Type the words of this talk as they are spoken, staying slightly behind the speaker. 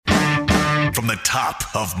from the top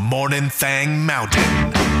of Morning Thang Mountain.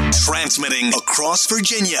 Transmitting across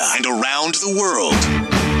Virginia and around the world.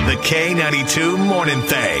 The K92 Morning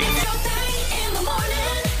Thang.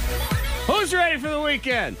 Who's ready for the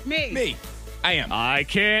weekend? Me. I am. I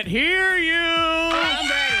can't hear you. I'm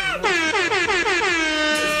ready.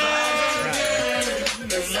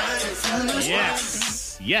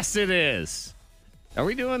 Yes, it is. Are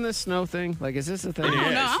we doing this snow thing? Like, is this a thing? I don't know.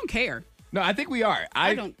 Yes. I don't care. No, I think we are.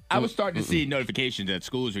 I was starting to see Mm-hmm. notifications that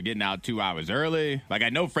schools are getting out 2 hours early. Like, I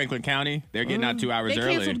know Franklin County, they're getting out 2 hours They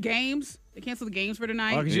early. canceled games. They canceled the games for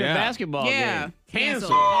tonight. Oh, because you have Yeah. basketball yeah, game.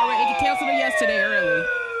 canceled. Already, it canceled it yesterday early.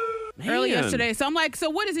 Early Man. yesterday. So I'm like, so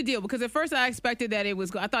what is the deal? Because at first I expected that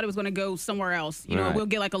I thought it was going to go somewhere else. You know, Right. we'll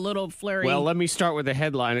get like a little flurry. Well, let me start with the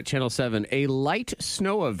headline at Channel 7. A light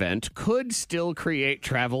snow event could still create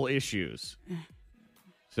travel issues.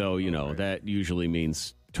 So, you know, that usually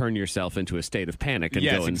means turn yourself into a state of panic and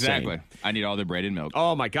Yes, go insane. exactly. I need all the bread and milk.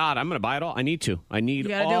 Oh, my God. I'm going to buy it all. I need to. I need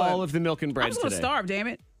You gotta do all it. of the milk and I'm bread just going to today. starve, damn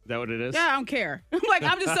it. Is that what it is? Yeah, I don't care.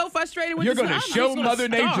 I'm just so frustrated with You're this. going to I'm show just gonna Mother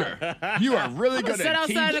starve. Nature. You are really I'm going gonna sit to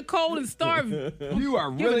outside in the teach. cold and starve. You are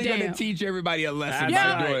Give a really going to damn. teach everybody a lesson That's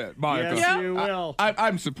by right. doing it, Monica. Yes, Yeah. you will.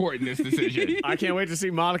 I'm supporting this decision. I can't wait to see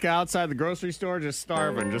Monica outside the grocery store just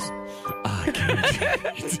starving. Just, I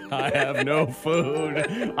can't eat. I have no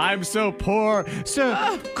food. I'm so poor.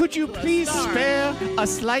 Sir, could you please spare a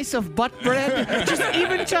slice of butt bread?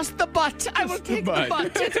 Just the butt. I will take the butt.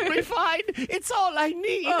 butt. It will be fine. It's all I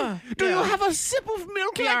need. Do you have a sip of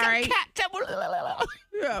milk Be like all a right. cat?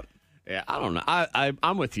 Yeah. Yeah, I don't know.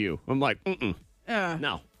 I'm with you. I'm like,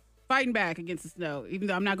 no. Fighting back against the snow, even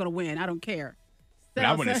though I'm not going to win. I don't care. But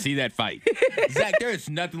I want to see that fight. Zach, there is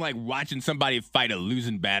nothing like watching somebody fight a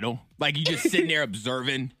losing battle. Like, you just sitting there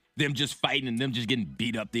observing them just fighting and them just getting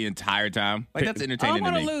beat up the entire time. Like, that's I entertaining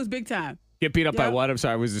want to to me. lose big time. Get beat up by Yeah. what? I'm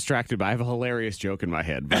sorry, I was distracted, but I have a hilarious joke in my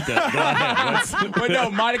head. But go ahead. But no,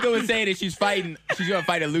 Monica was saying that she's going to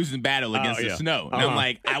fight a losing battle against yeah. the snow. And I'm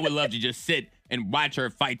like, I would love to just sit and watch her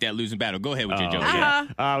fight that losing battle. Go ahead with your joke. Uh-huh.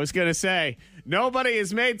 I was going to say, nobody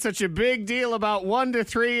has made such a big deal about 1 to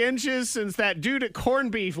 3 inches since that dude at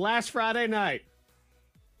Corned Beef last Friday night.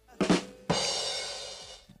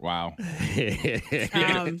 Wow.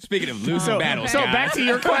 Um, Speaking of losing battles, So guys. back to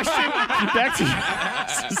your question.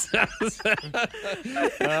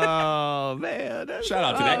 Oh, man. Shout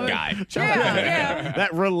out to that guy. Yeah.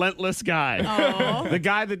 That relentless guy. Aw. The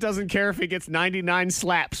guy that doesn't care if he gets 99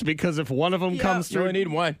 slaps because if one of them comes You through. only need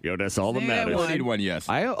one. Yo, that's all that Yeah, matters. You only need one, yes.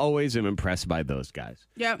 I always am impressed by those guys.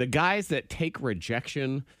 Yep. The guys that take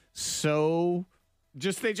rejection so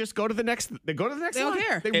they just go to the next They don't line.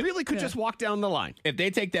 care. They really could just walk down the line. If they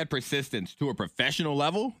take that persistence to a professional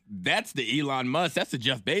level, that's the Elon Musk. That's the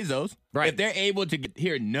Jeff Bezos. Right. If they're able to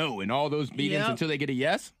hear no in all those meetings Yep. until they get a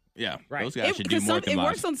yes, yeah, Right. those guys should do 'cause more it than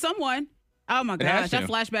works on someone. Oh my has gosh! I to.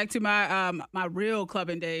 flash back to my my real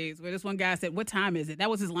clubbing days where this one guy said, "What time is it?" That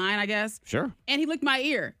was his line, I guess. Sure. And he licked my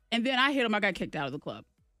ear, and then I hit him. I got kicked out of the club.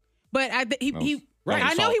 But Right.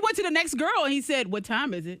 I know he went to the next girl and he said, "What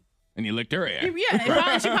time is it?" And he licked her air. Yeah, and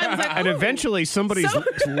she probably was like, And "Ooh." eventually somebody's So-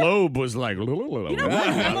 lobe was like, You know what?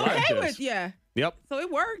 I'm okay with Yep. So it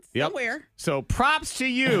worked Yep. somewhere. So props to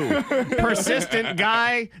you, persistent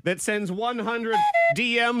guy that sends 100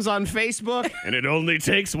 DMs on Facebook, and it only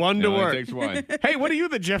takes one It to only work. takes one. Hey, what are you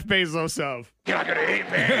the Jeff Bezos of? You're not gonna hate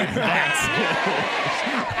me.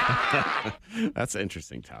 That's an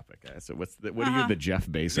interesting topic. So what are you the Jeff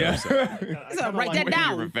Bezos of? So write that You're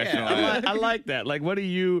down. professional. I like that. Like, what are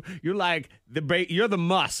you? You're like you're the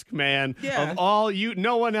Musk, man. Yeah. Of all you,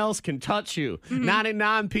 no one else can touch you.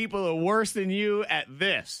 99 people are worse than you at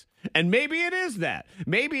this. And maybe it is that.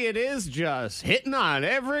 Maybe it is just hitting on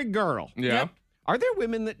every girl. Yeah. Yep. Are there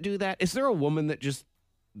women that do that? Is there a woman that just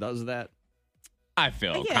does that? I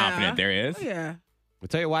feel Yeah. confident there is. Oh, yeah. I'll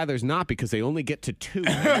tell you why there's not, because they only get to 2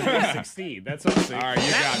 and 16. That's what I'm saying. All right,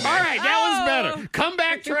 you got me. All right, that was better.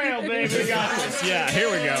 Comeback trail, baby. We got this. Yeah, here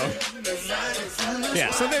we go. Yeah,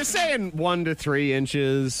 so they're saying 1 to 3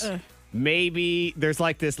 inches. Maybe there's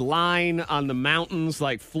like this line on the mountains,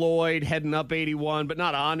 like Floyd heading up 81, but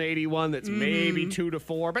not on 81. That's maybe 2 to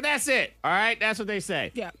 4. But that's it. All right, that's what they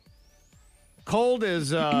say. Yeah. Cold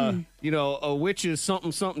as a witch's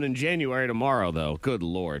something in January tomorrow, though. Good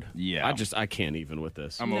Lord. Yeah. I can't even with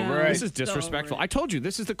this. I'm No. over it. This is So disrespectful. over it. I told you,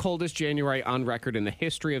 this is the coldest January on record in the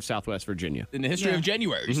history of Southwest Virginia. In the history Yeah. of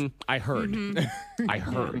Januaries. I heard. I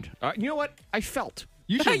heard. You know what? I felt.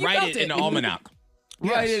 You should You write felt it in the it. almanac.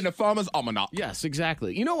 Write Yes. it in the Farmer's Almanac. Yes,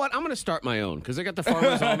 exactly. You know what? I'm going to start my own because I got the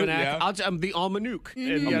Farmer's Almanac. Yeah. I'm the Almanac.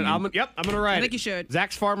 And, yeah, I'm going to write it. I think you should.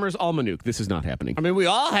 Zach's Farmer's Almanac. This is not happening. I mean, we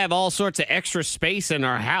all have all sorts of extra space in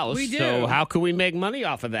our house. We do. So how can we make money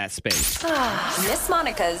off of that space? Miss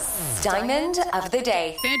Monica's Diamond of the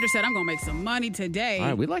Day. Sandra said, I'm going to make some money today. All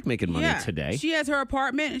right, we like making money today. She has her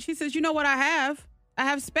apartment, and she says, you know what I have? I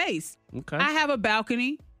have space. Okay. I have a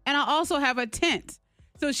balcony, and I also have a tent.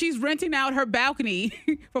 So she's renting out her balcony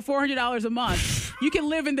for $400 a month. You can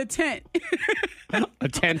live in the tent. A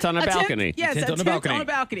tent on a balcony. Yes, tent a on a tent balcony. on a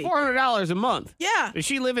balcony. $400 a month. Yeah. Does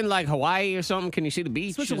she live in like Hawaii or something? Can you see the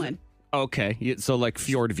beach? Switzerland. Okay. So like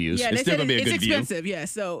fjord views. Yeah, It's they still said gonna be a it's good view. expensive. Yeah,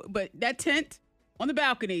 so, but that tent on the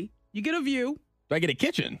balcony, you get a view. Do I get a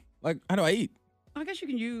kitchen? Like, how do I eat? I guess you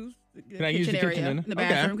can use the Can I use the kitchen area in? in the Okay.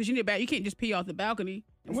 bathroom because you need a bath. You can't just pee off the balcony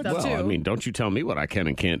and stuff Well, too. I mean, don't you tell me what I can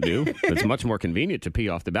and can't do. It's much more convenient to pee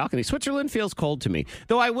off the balcony. Switzerland feels cold to me.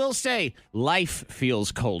 Though I will say, life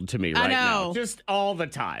feels cold to me I right now. know. Just all the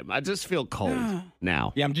time. I just feel cold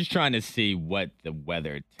now. Yeah, I'm just trying to see what the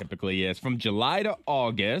weather typically is. From July to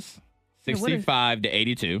August, Yeah, what is- 65 to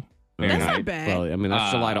 82. That's All not bad. Well, I mean,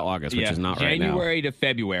 that's July to August, which Yeah, is not right now. January to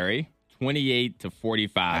February, 28 to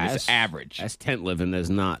 45 is average. That's tent living. That's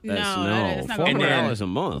not. That's No, that's not gonna $400 work. a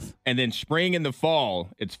month. And then spring and the fall,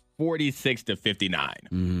 it's 46 to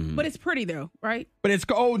 59. But it's pretty though, right? But it's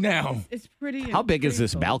cold now. It's pretty. How big is pretty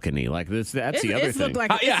this cool. balcony? Like this? That's It's, the other it's thing. looked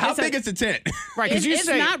like How it's big is the tent? Right? Because you it's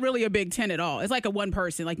say not really a big tent at all. It's like a one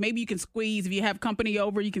person. Like maybe you can squeeze if you have company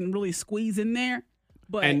over, you can really squeeze in there.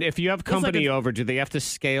 But And if you have it's like company a- over, do they have to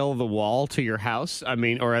scale the wall to your house? I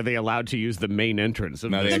mean, or are they allowed to use the main entrance?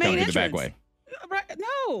 Of No, this they The come main through the back entrance. way. Right,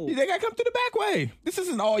 no. They got to come through the back way. This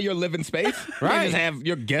isn't all your living space. Right. You just have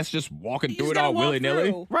your guests just walking You through just it all gotta walk willy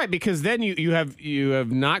nilly. through. Right, because then you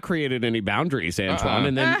have not created any boundaries, Antoine,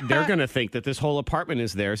 and then they're going to think that this whole apartment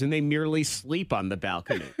is theirs, and they merely sleep on the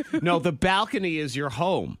balcony. No, the balcony is your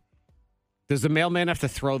home. Does the mailman have to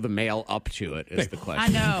throw the mail up to it? Is the question.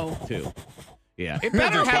 I know. Too. Yeah, it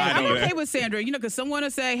Better better have. I'm over okay there. with Sandra, you know, because someone will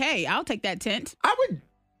say, "Hey, I'll take that tent." I would,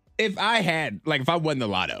 if I won the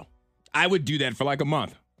lotto, I would do that for like a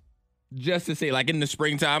month. Just to say, like in the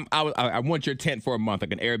springtime, I want your tent for a month,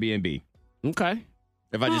 like an Airbnb. Okay.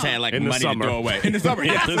 If I just had like In the money summer. to throw away. In the summer,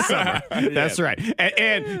 yeah. This summer. That's right.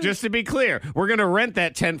 And just to be clear, we're going to rent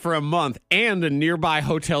that tent for a month and a nearby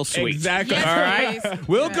hotel suite. Exactly. Yes, All right. please.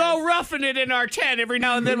 We'll Yes. go roughing it in our tent every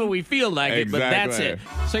now and then when we feel like it, but that's it.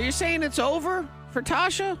 Exactly. So you're saying it's over for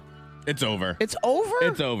Tasha? It's over. It's over?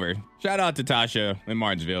 It's over. Shout out to Tasha in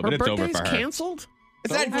Martinsville, but Her it's over birthday's for her. canceled?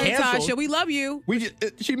 It's not Hey, canceled. Tasha, we love you.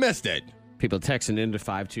 She missed it. People texting into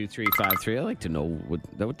 52353. I like to know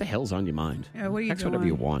what the hell's on your mind. Yeah, what are you Text whatever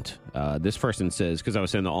you doing? want. This person says, because I was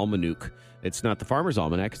saying the Almanac, it's not the Farmer's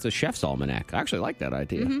Almanac, it's the Chef's Almanac. I actually like that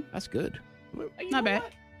idea. That's good. You Not know bad.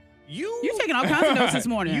 what? You're taking all kinds of notes this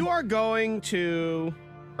morning. You are going to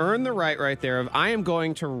earn the right there of I am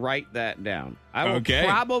going to write that down. I will Okay.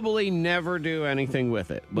 probably never do anything with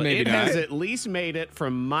it, but Maybe it not. has at least made it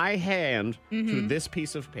from my hand to this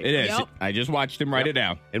piece of paper. It is. Yep. I just watched him write it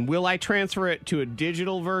down. And will I transfer it to a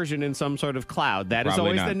digital version in some sort of cloud? That is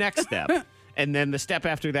Probably always not. the next step. And then the step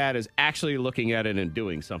after that is actually looking at it and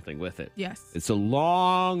doing something with it. Yes. It's a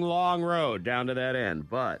long, long road down to that end,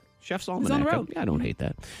 but Chef's Almanac. on the road. I don't hate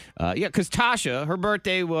that. Yeah, because Tasha, her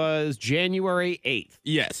birthday was January 8th.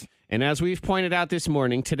 Yes. And as we've pointed out this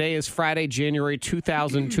morning, today is Friday, January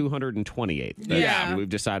 2228th. Yeah. We've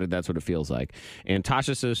decided that's what it feels like. And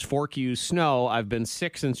Tasha says, fork you snow. I've been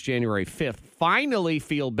sick since January 5th. Finally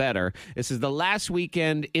feel better. This is the last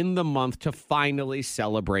weekend in the month to finally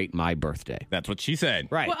celebrate my birthday. That's what she said.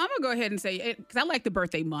 Right. Well, I'm gonna go ahead and say because I like the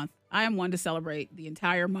birthday month. I am one to celebrate the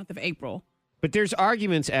entire month of April. But there's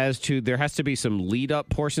arguments as to there has to be some lead up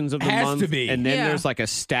portions of the Has month. to be. And then Yeah. there's like a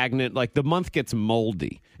stagnant, like the month gets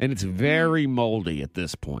moldy. And it's very moldy at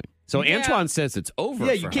this point. So Yeah. Antoine says it's over.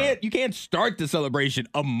 Yeah, for you her. can't start the celebration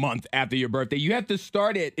a month after your birthday. You have to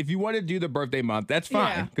start it if you want to do the birthday month. That's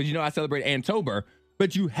fine Yeah. because I celebrate Antober,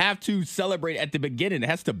 but you have to celebrate at the beginning. It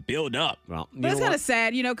has to build up. Well, you But it's know kind what? of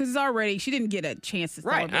sad, you know, because it's already she didn't get a chance to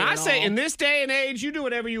Right. celebrate. And I at say all. in this day and age, you do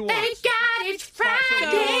whatever you want. Thank God it's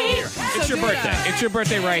Friday. It's your birthday. It's your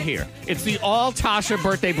birthday right here. It's the All Tasha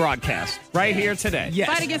birthday broadcast right here today. Yes.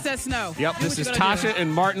 Fight against that snow. Yep, Do this what is you're gonna do. Tasha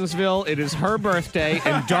in Martinsville. It is her birthday,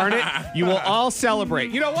 and darn it, you will all celebrate.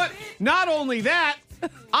 You know what? Not only that,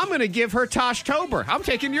 I'm going to give her Toshtober. I'm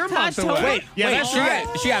taking your month away. Toshtober? Wait, that's she right.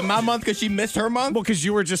 got my month because she missed her month? Well, because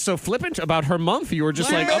you were just so flippant about her month. You were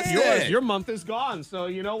just Well, like, oh, missed yours. it. Your month is gone. So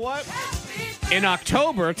you know what? In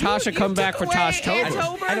October, Tasha you come back for took away Toshtober.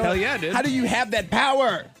 Antober? Hell yeah, dude. How do you have that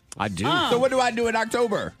power? I do. So what do I do in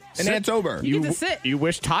October? In Sit. October? You get to sit. You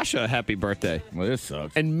wish Tasha a happy birthday. Well, this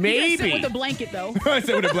sucks. And You gotta sit maybe, with a blanket, though.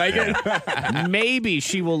 Sit with a blanket. maybe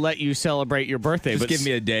she will let you celebrate your birthday. Just but give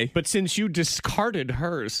me a day. But since you discarded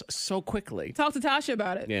hers so quickly. Talk to Tasha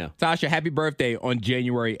about it. Yeah. Tasha, happy birthday on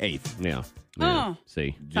January 8th. Yeah. Oh.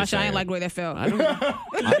 See. Tasha, I ain't like the way that felt. I don't know.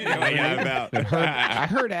 about. I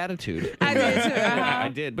heard attitude. I did, too. I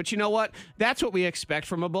did. But you know what? That's what we expect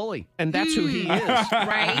from a bully. And that's who he is.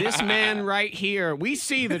 Right. This man right here, we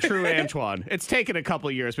see the true Antoine. It's taken a couple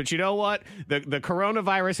of years, but you know what? The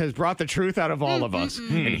coronavirus has brought the truth out of all of us.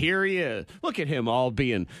 And here he is. Look at him all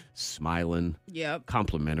being smiling, Yep.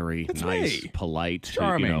 complimentary, nice, me. polite,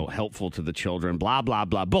 Charming. helpful to the children, blah, blah,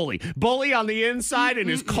 blah. Bully on the inside and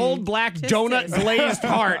his cold black donut Tis. glazed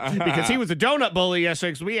heart because he was a donut bully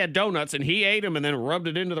yesterday because we had donuts and he ate them and then rubbed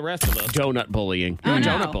it into the rest of us. Donut bullying. You're a I know.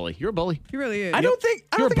 donut bully. You're a bully. He really is. I don't think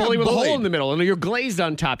You're a bully I with a hole bullied. in the middle and you're glazed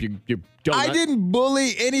on top. You're donut. I didn't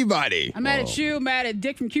bully anybody. I'm mad at you. Mad at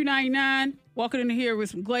Dick from Q99. Walking in here with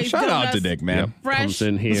some glazed Shout donuts. out to Dick, man. Fresh. Comes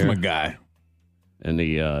in That's here my guy. and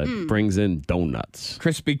he brings in donuts.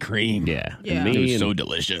 Krispy Kreme. Yeah. Yeah. And It me was and so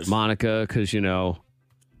delicious. Monica, because,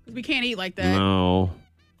 We can't eat like that. no.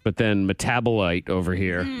 But then Metabolite over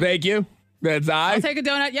here. Thank you. That's I. I'll take a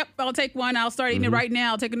donut. Yep, I'll take one. I'll start eating it right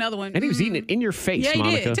now. I'll take another one. And he was eating it in your face, Yeah, he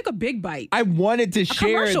Monica. did. Took a big bite. I wanted to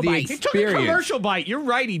share commercial the bite. He Took a experience. commercial bite. You're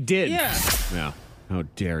right, he did. Yeah. Yeah. How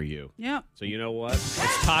dare you? Yep. So you know what? It's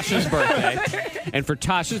Tasha's birthday. And for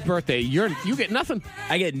Tasha's birthday, you get nothing.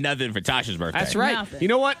 I get nothing for Tasha's birthday. That's right. Nothing. You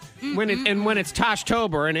know what? When it's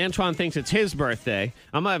Toshtober and Antoine thinks it's his birthday,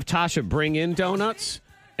 I'm gonna have Tasha bring in donuts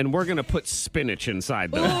and we're gonna put spinach inside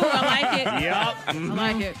Ooh, them. I like it. Yep. I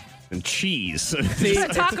like it. And cheese. Put a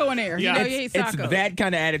taco in there. Yeah. You know, you hate It's taco. that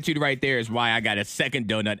kind of attitude right there is why I got a second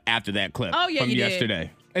donut after that clip Oh, yeah, from you did.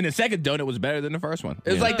 yesterday. And the second donut was better than the first one.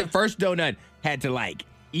 It was like the first donut had to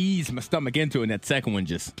ease my stomach into it, and that second one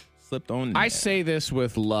just slipped on. I there. say this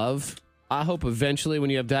with love. I hope eventually when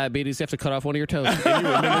you have diabetes, you have to cut off one of your toes. And you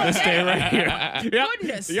remember this day right here. Yep.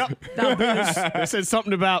 Goodness. Yep. It said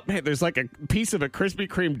something about, man, there's like a piece of a Krispy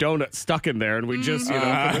Kreme donut stuck in there, and we just, for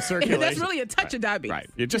the circulation. That's really a touch of diabetes. Right.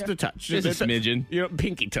 Yeah, just a touch. Just a smidgen.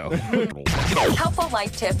 Pinky toe. Helpful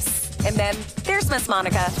life tips. And then there's Miss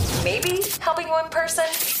Monica. Maybe helping one person.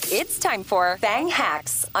 It's time for Bang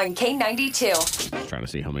Hacks on K92. Trying to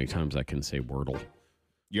see how many times I can say Wordle.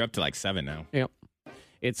 You're up to 7 now. Yep.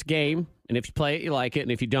 It's game, and if you play it, you like it,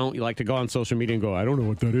 and if you don't, you like to go on social media and go, I don't know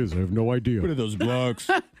what that is. I have no idea. What are those blocks?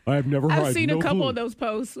 I've never I've seen a couple of those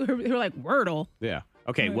posts who are like Wordle. Yeah.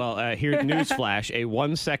 Okay, well, here, newsflash. A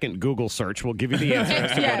 1-second Google search will give you the answer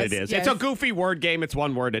as to what it is. Yes. It's a goofy word game. It's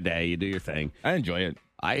one word a day. You do your thing. I enjoy it.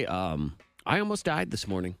 I almost died this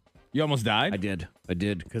morning. You almost died? I did,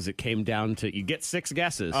 because it came down to, you get 6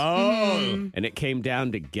 guesses. Oh. And it came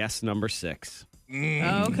down to guess number 6.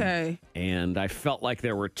 Okay. And I felt like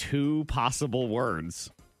there were 2 possible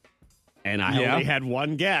words. And I Yeah. only had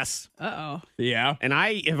 1 guess. Uh-oh. Yeah. And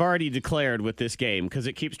I have already declared with this game, because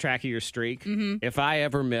it keeps track of your streak, if I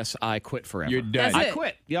ever miss, I quit forever. You're done. That's I it.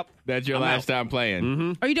 quit. Yep. That's your I'm last out. time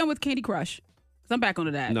playing. Are you done with Candy Crush? Because I'm back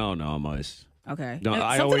onto that. No, I'm always. Okay. No, And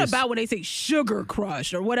I something always- about when they say Sugar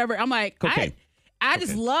Crush or whatever. I'm like, Okay. I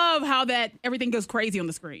just love how that everything goes crazy on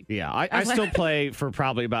the screen. Yeah, I still play for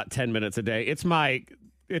probably about 10 minutes a day. It's my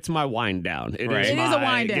wind down. Right. It is a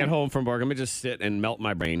wind down. Get home from work. I'm going to just sit and melt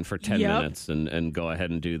my brain for 10 Yep. minutes and go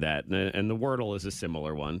ahead and do that. And the Wordle is a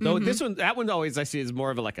similar one. Though that one always I see is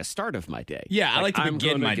more of a start of my day. Yeah, I like to I'm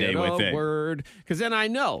begin gonna my day get with a it. word, because then I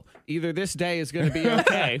know either this day is going to be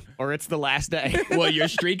okay or it's the last day. Well, your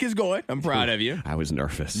streak is going. I'm proud of you. I was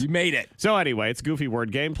nervous. You made it. So anyway, it's Goofy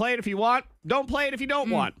Word Game. Play it if you want. Don't play it if you don't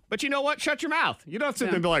want. But you know what? Shut your mouth. You don't sit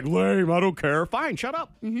there and be like, lame, I don't care. Fine, shut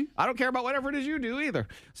up. I don't care about whatever it is you do either.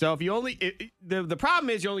 So if you only, the problem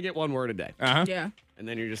is you only get 1 word a day. Uh-huh. Yeah. And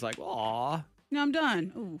then you're just like, aw. No, I'm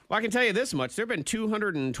done. Ooh. Well, I can tell you this much. There have been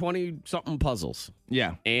 220-something puzzles.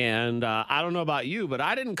 Yeah. And I don't know about you, but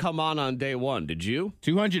I didn't come on day 1. Did you?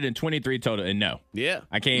 223 total. And no. Yeah.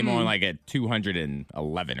 I came on at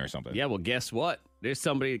 211 or something. Yeah, well, guess what? There's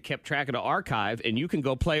somebody that kept track of the archive, and you can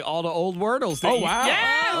go play all the old Wordles. Oh, wow.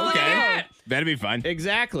 Yeah, look at Okay. that. That'd be fun.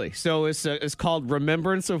 Exactly. So it's called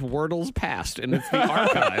Remembrance of Wordles Past, and it's the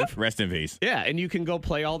archive. Rest in peace. Yeah, and you can go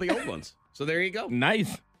play all the old ones. So there you go.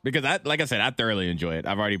 Nice. Because like I said, I thoroughly enjoy it.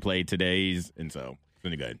 I've already played today's, and so it's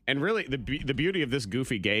really good. And really, the beauty of this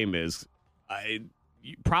goofy game is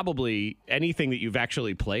probably anything that you've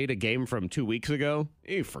actually played, a game from 2 weeks ago,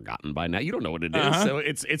 You've forgotten by now. You don't know what it is, so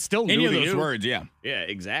it's still new Any of to those you. words, yeah. Yeah,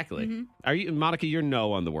 exactly. Are you, Monica? You're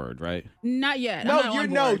no on the word, right? Not yet. No, I'm not you're on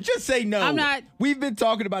no. board. Just say no. I'm not- We've been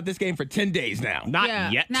talking about this game for 10 days now. Not Yeah,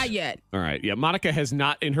 yet. Not yet. All right. Yeah, Monica has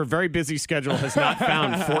not, in her very busy schedule, has not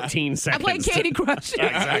found 14 I seconds. played Candy Crush.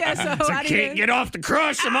 Yeah, so So I can't didn't. get off the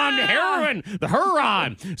crush. I'm on the heroin, the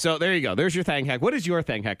Huron. So there you go. There's your thang hack. What is your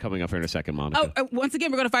thang hack coming up here in a second, Monica? Once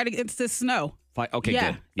again, we're going to fight against this snow. Okay,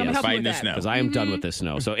 Yeah. good. Someone Yes. help me Fighting with the that. snow. Because I am done with this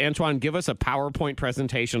snow. So, Antoine, give us a PowerPoint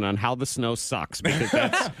presentation on how the snow sucks, because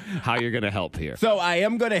that's how you're going to help here. So I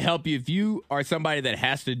am going to help you if you are somebody that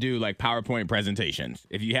has to do like PowerPoint presentations.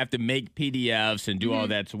 If you have to make PDFs and do all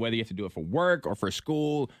that, so whether you have to do it for work or for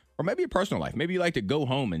school or maybe your personal life, maybe you like to go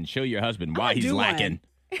home and show your husband why wanna he's do one. lacking.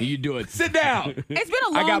 You do it. Sit down. It's been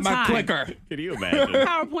a long I got my time. clicker. Can you imagine?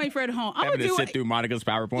 PowerPoint for at home. I'm Having going to to sit do through Monica's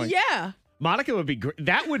PowerPoint. it. Yeah. Monica would be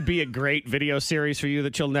that would be a great video series for you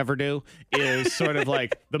that you'll never do, is sort of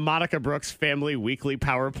like the Monica Brooks Family Weekly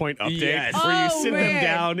PowerPoint update, Yes. where you Oh, sit them man.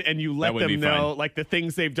 down and you let That would them be know fun. like the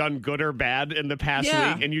things they've done good or bad in the past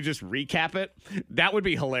Yeah. week, and you just recap it. That would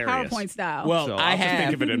be hilarious. PowerPoint style. Well, So I I'll just think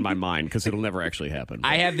have of it in my mind because it'll never actually happen.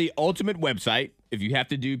 I have the ultimate website. If you have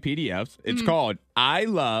to do PDFs, Mm-hmm. it's called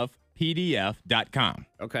ilovepdf.com.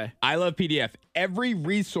 Okay. I love PDF. Every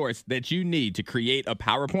resource that you need to create a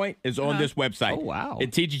PowerPoint is on this website. Oh, wow.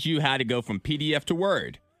 It teaches you how to go from PDF to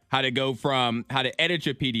Word, how to edit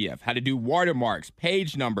your PDF, how to do watermarks,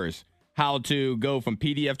 page numbers, how to go from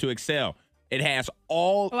PDF to Excel. It has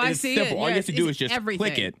all. Oh, I it's see simple. it. All you Yes, have to do it's is just click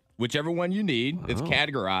everything. it, whichever one you need. It's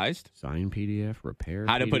categorized. Sign PDF, repair.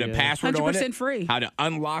 How to put a PDF. password on 100% it. free. How to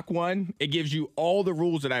unlock one. It gives you all the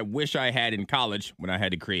rules that I wish I had in college when I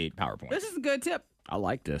had to create PowerPoint. This is a good tip. I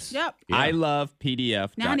like this. Yep. Yeah. I love PDF.com.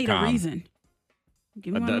 Now I need a reason.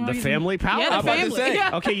 Give me one more The reason. family power. Yeah, I'm the about to family. say.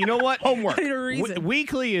 Yeah. Okay, you know what? Homework. I need a reason.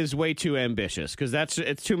 Weekly is way too ambitious because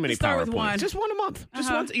it's too many Just start with PowerPoints. one. Just one a month. Just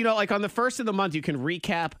Uh-huh. once. You know, like on the first of the month, you can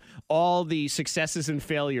recap all the successes and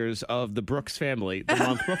failures of the Brooks family the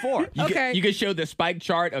month before. Okay. You could show the spike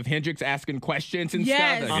chart of Hendrix asking questions and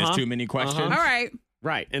Yes. stuff. Like, there's too many questions. All right.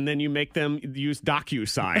 Right, and then you make them use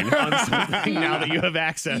DocuSign on something now that you have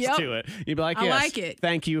access Yep. to it. You'd be like, I yes, like it.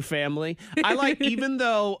 thank you, family. I like, even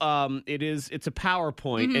though it's a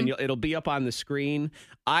PowerPoint and it'll be up on the screen,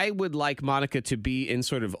 I would like Monica to be in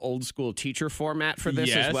sort of old school teacher format for this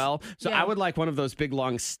Yes. as well. So Yeah. I would like one of those big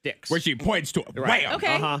long sticks. Where she points to it. Right. Bam.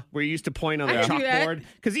 Okay. Where you used to point on the I can do that. chalkboard.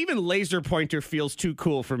 Because even laser pointer feels too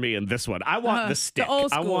cool for me in this one. I want the stick.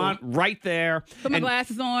 old I school. want right there. Put my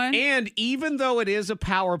glasses on. And even though it is a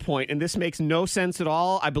PowerPoint, and this makes no sense at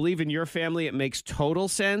all, I believe in your family it makes total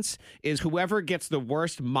sense, is whoever gets the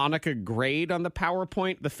worst Monica grade on the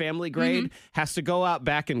PowerPoint, the family grade, has to go out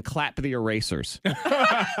back and clap the erasers.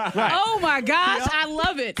 Oh my gosh, I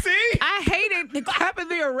love it. See? I hated the clapping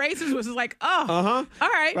the erasers was just like, oh, all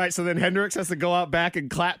right. Right, so then Hendrix has to go out back and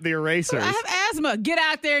clap the erasers. I have asthma. Get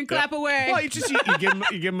out there and clap away. Well, you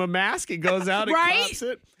give him a mask, he goes out and Right? claps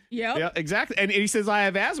it. Yep. Yeah, exactly. And he says, I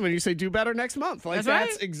have asthma. And you say, do better next month. Like, That's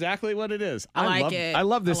that's right. exactly what it is. I like love, it. I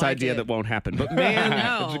love this I like idea it. that won't happen. But man,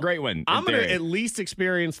 know. It's a great one. I'm going Theory. to at least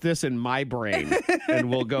experience this in my brain, and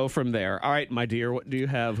we'll go from there. All right, my dear, what do you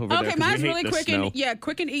have over there? Okay, 'Cause mine's we hate really this quick snow. and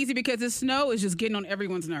quick and easy because the snow is just getting on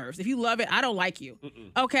everyone's nerves. If you love it, I don't like you.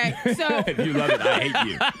 Okay, so If you love it, I hate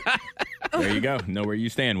you. There you go. Know where you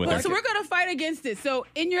stand with it. so we're gonna fight against it. So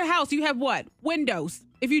in your house, you have what? Windows.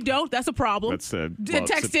 If you don't, that's a problem. That's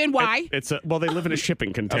Text in why. Well, they live in a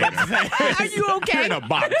shipping container. Are you You're okay? in a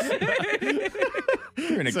box.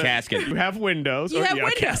 You're in a casket. You have windows. You or, have yeah, a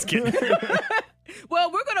windows. casket.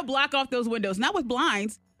 Well, we're going to block off those windows, not with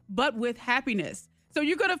blinds, but with happiness. So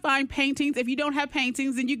you're going to find paintings. If you don't have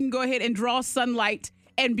paintings, then you can go ahead and draw sunlight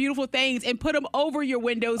and beautiful things and put them over your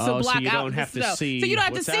windows to Oh, so block you out don't the have to snow. see So you don't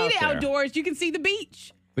have to what's see out the there. outdoors. You can see the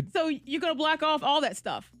beach. So you're going to block off all that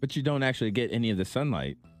stuff. But you don't actually get any of the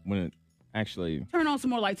sunlight when it actually. Turn on some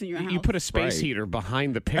more lights in your house. You put a space Right. heater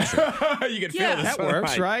behind the picture. You can Yeah. the That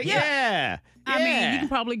works, right? Yeah. I mean, you Yeah. can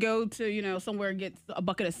probably go to, somewhere and get a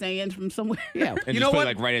bucket of sand from somewhere. Yeah. And You just know put what? it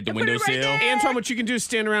like right at the And put it right windowsill. there. Antoine, what you can do is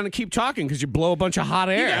stand around and keep talking because you blow a bunch of hot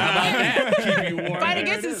air. How about that? Keep you warm. Fight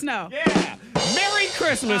against the snow. Yeah. Merry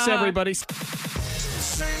Christmas, everybody.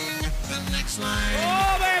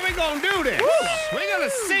 Oh, man, we're going to do this. We're going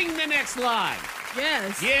to sing the next line.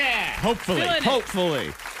 Yes. Yeah. Hopefully. Feeling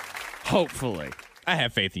it. Hopefully. I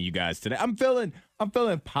have faith in you guys today. I'm feeling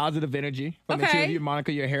positive energy from the two Okay. of you.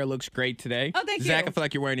 Monica, your hair looks great today. Oh, thank Zach, you. I feel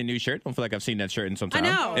like you're wearing a new shirt. I don't feel like I've seen that shirt in some I time.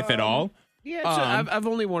 know. If at all. Yeah, I've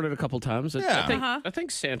only worn it a couple times. Yeah. I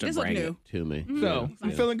think Santa This look brought new. it to me. So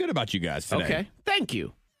I'm feeling good about you guys today. Okay. Thank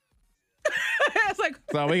you. It's like,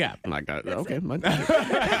 That's all we got. Okay. All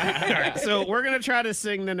right, so we're going to try to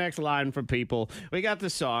sing the next line for people. We got the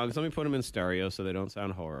songs. Let me put them in stereo so they don't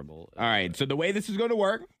sound horrible. All right. So the way this is going to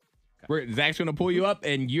work, Zach's going to pull you up,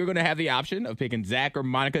 and you're going to have the option of picking Zach or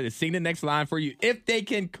Monica to sing the next line for you. If they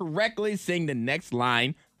can correctly sing the next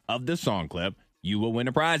line of the song clip, you will win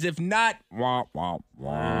a prize. If not, wah, wah,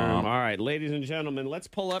 wah. All right, ladies and gentlemen, let's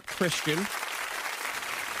pull up Christian.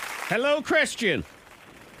 Hello, Christian.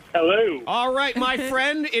 Hello. All right, my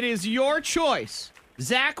friend, it is your choice,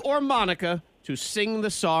 Zach or Monica, to sing the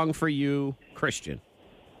song for you, Christian.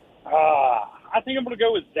 I think I'm going to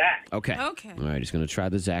go with Zach. Okay. Okay. All right, he's going to try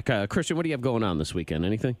the Zach. Christian, what do you have going on this weekend?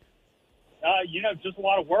 Anything? Just a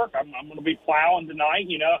lot of work. I'm going to be plowing tonight.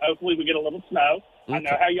 Hopefully we get a little snow. I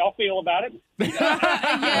know how y'all feel about it.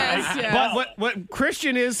 Yes, yeah. But what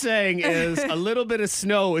Christian is saying is a little bit of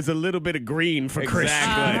snow is a little bit of green for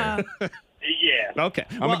Exactly. Christian. Yeah. Okay.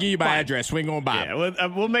 I'm going to give you my address. Swing on by. Yeah,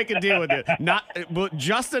 we'll make a deal with it. But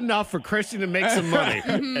just enough for Christian to make some money,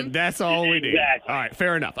 and that's all we need. Exactly. All right,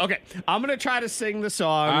 fair enough. Okay, I'm going to try to sing the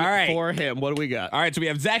song All right. for him. What do we got? All right, so we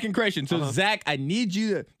have Zach and Christian. So, Zach, I need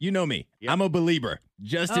you to, you know me. I'm a believer.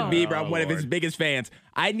 Justin Bieber, I'm one of his biggest fans.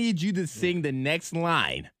 I need you to sing the next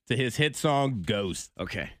line to his hit song, Ghost.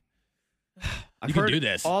 Okay. You can do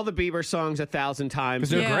this. All the Bieber songs 1,000 times. 'Cause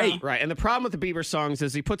they're Yeah. great. Right, and the problem with the Bieber songs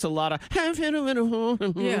is he puts a lot of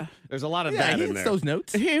Yeah. There's a lot of Yeah, that he in hits there. those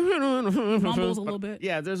notes. Mumbles a little bit.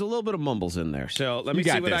 Yeah, there's a little bit of mumbles in there. So let me You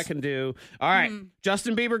got see what I this. can do. All right,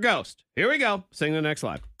 Justin Bieber, Ghost. Here we go. Sing the next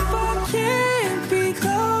line. Can't be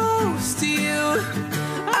close to you.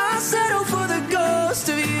 I settle for the ghost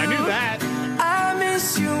of you. I knew that. I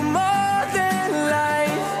miss you more than life.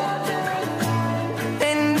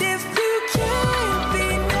 And if you can't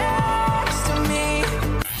be next to me.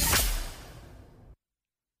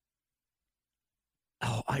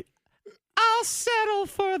 Oh, I'll settle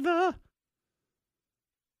for the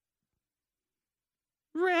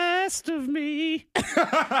rest of me.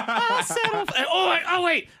 I'll settle for,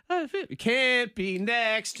 wait. You can't be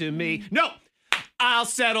next to me. No. I'll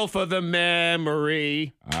settle for the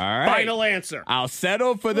memory. All right. Final answer. I'll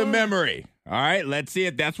settle for the memory. All right, let's see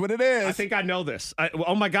if that's what it is. I think I know this.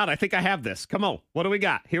 Oh my God, I think I have this. Come on. What do we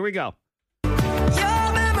got? Here we go. Your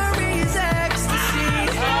memory is ecstasy.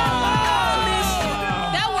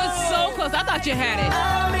 That was so close. I thought you had it.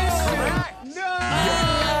 I miss you.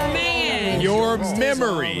 Oh, man. Your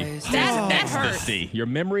memory That is hurts. ecstasy. Your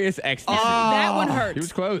memory is ecstasy. That one hurts. He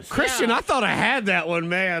was close. Christian, Yeah. I thought I had that one,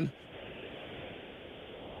 man.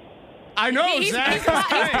 I know, He's Zach.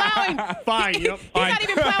 plowing. Fine. Yep. He's not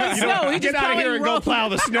even plowing snow. He's Get just out of plowing here and road. go plow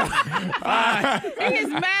the snow. He is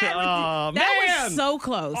mad. Oh, that man. was so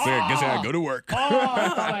close. Here, guess I gotta go to work.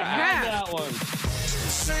 I had that one.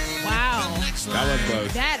 Wow. That was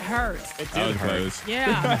close. That hurts. That was close.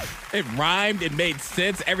 Yeah. It rhymed. It made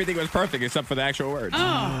sense. Everything was perfect except for the actual words.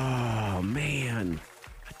 Oh, man.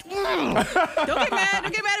 Don't get mad.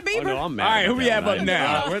 Don't get mad at Bieber. Oh, no, I'm mad. All right, who about we that have one. up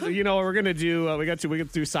now? You know what we're gonna do? We got to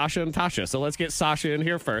do Sasha and Tasha. So let's get Sasha in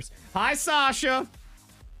here first. Hi, Sasha.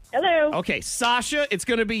 Hello. Okay, Sasha, it's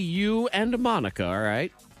gonna be you and Monica. All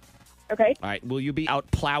right. Okay. All right. Will you be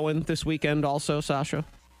out plowing this weekend also, Sasha?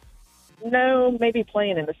 No, maybe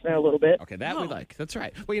playing in the snow a little bit. Okay, that we like. That's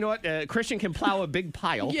right. Well, you know what? Christian can plow a big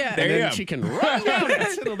pile. Yeah. And There you then go. she can run down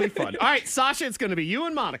it. It'll be fun. All right, Sasha, it's going to be you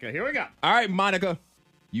and Monica. Here we go. All right, Monica.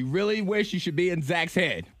 You really wish you should be in Zach's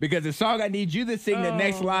head because the song I need you to sing the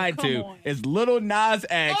next line come to on. is Little Nas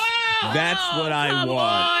X. That's what I come want.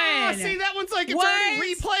 Oh, on. see, that one's like it's What?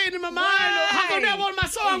 already replaying in my mind. How come that wasn't my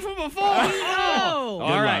song from before? Oh.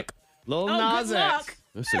 All right. luck. Lil Oh, Nas good X. luck.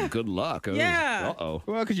 This is good luck. Oh, Yeah. Uh-oh.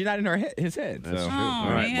 Well, because you're not in his head. That's so. true. All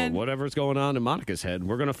right. man. Well, whatever's going on in Monica's head,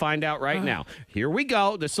 we're going to find out right now. Here we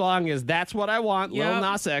go. The song is That's What I Want, Lil Yep.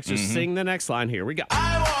 Nas X. Just sing the next line. Here we go.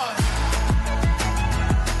 I want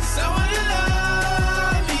someone to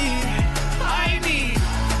love me. I need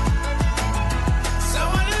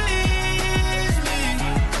someone to leave me.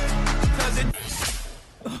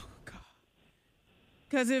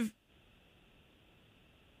 'Cause it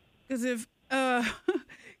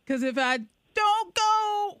Because if I don't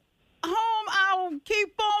go home, I'll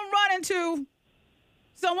keep on running to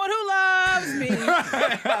someone who loves me.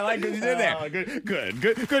 I like what you did there. Oh,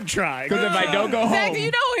 good try. Because if I don't go Zach, home, do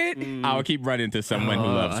you know it? I will keep running to someone who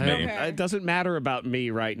loves me. Okay. It doesn't matter about me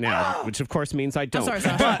right now, which of course means I don't. sorry,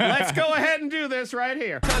 Sasha. But let's go ahead and do this right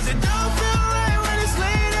here. it don't feel right when it's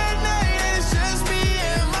late at night and it's just me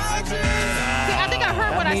and my dreams. See, I think I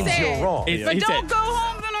heard what I said. It's- But he don't said, go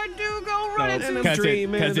home, then I do go running to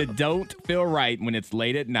Because it don't feel right when it's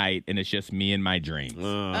late at night and it's just me and my dreams. Oh,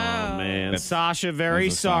 man. That's- Sasha, very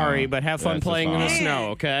that's a sorry, song. but have fun That's a playing in the song. snow,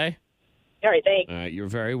 okay? All right, thanks. All right, you're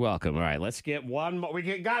very welcome. All right, let's get one more. We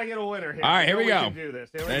got to get a winner here. All right, here know we go. can do this.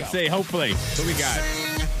 Here we Let's go. see. Hopefully. Who we got?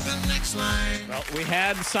 Well, we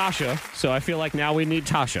had Sasha, so I feel like now we need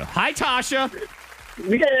Tasha. Hi, Tasha.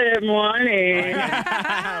 Good morning.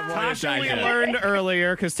 Tasha, we learned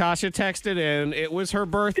earlier because Tasha texted in. It was her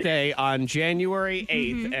birthday on January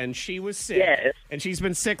 8th, and she was sick. Yes. And she's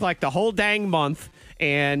been sick like the whole dang month.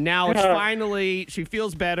 And now it's finally, she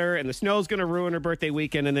feels better, and the snow's going to ruin her birthday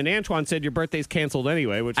weekend. And then Antoine said your birthday's canceled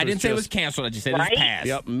anyway, which I was didn't say it was just- canceled. I just said it was Right? passed.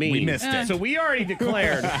 Yep, mean. We missed it. So we already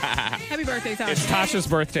declared Happy birthday, Tasha. it's Tasha's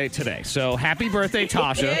birthday today. So happy birthday, Yeah,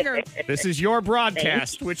 Tasha. girl. This is your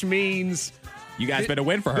broadcast, which means You guys better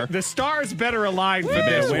win for her. the stars better align for You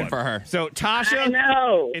better this win one. for her. So I Tasha,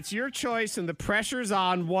 know. it's your choice, and the pressure's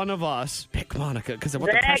on one of us. Pick Monica, because I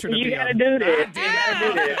want the Zach, pressure to you be gotta on. do this. You gotta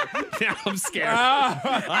do this. Now I'm scared.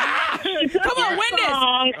 Come on, win this.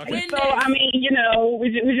 Song. Win So, this. I mean,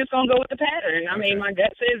 we're just going to go with the pattern. I mean, my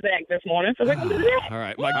gut says Zach this morning, so we're going to do that. All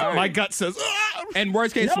right, my gut says. "Ah!" And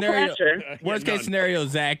worst case No scenario, pressure. worst case scenario,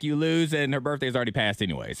 Zach, you lose, and her birthday's already passed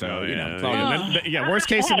anyway. So you know, it's all good. Yeah, worst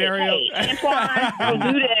case scenario. Hey, Antoine,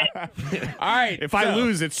 don't do that. All right. If I so-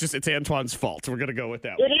 lose, it's Antoine's fault. We're gonna go with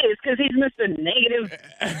that It one. is, because he's Mr. Negative,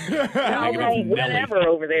 whatever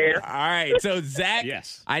over there. All right. So Zach,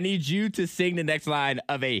 Yes. I need you to sing the next line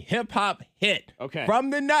of a hip hop hit. Okay. From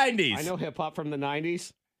the '90s. I know hip hop from the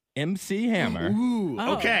 '90s. MC Hammer. Ooh.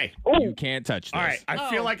 Oh. Okay. You can't touch this. All right. I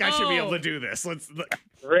feel like I should be able Oh. to do this. Let's.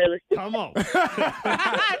 Really? Come on.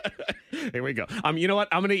 Here we go. You know what?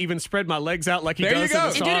 I'm gonna even spread my legs out like he There you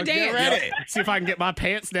does in go. the And do the song. dance. Get ready. Yep. See if I can get my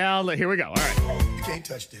pants down. Here we go. All right. You can't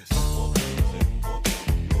touch this.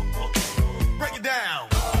 Break it down.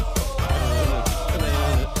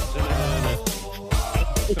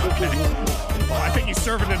 Oh, I think he's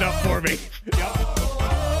serving it up for me. Yep.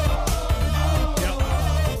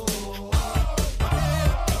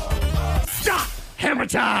 Stop! Hammer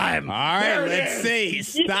time! All right. There it Let's is.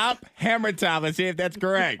 see. Stop hammer time. Let's see if that's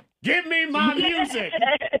correct. Give me my music!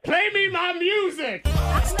 Play me my music!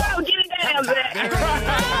 No, get it down, Zach.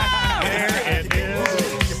 There it is. There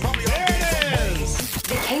it is.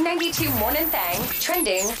 The K92 Morning Thang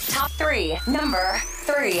trending top 3. Number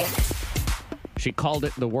 3. She called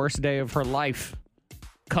it the worst day of her life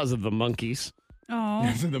because of the monkeys. Oh.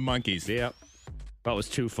 These are the monkeys. Yep. That was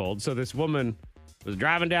twofold. So this woman was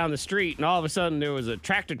driving down the street, and all of a sudden there was a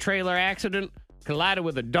tractor trailer accident, collided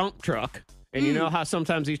with a dump truck. And you know how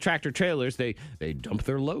sometimes these tractor trailers, they dump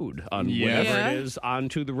their load on whatever Yeah. it is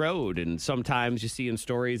onto the road. And sometimes you see in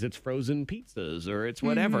stories it's frozen pizzas or it's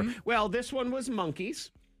whatever. Well, this one was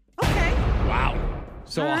monkeys. Okay. Wow.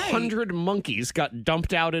 So All right. 100 monkeys got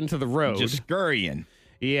dumped out into the road. Just scurrying.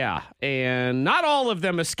 Yeah, and not all of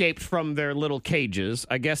them escaped from their little cages.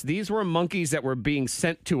 I guess these were monkeys that were being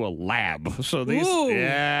sent to a lab. So these, Ooh.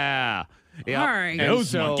 yeah. All right. And Those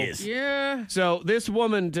so- monkeys. Yeah. So this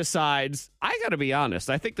woman decides, I got to be honest,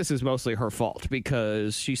 I think this is mostly her fault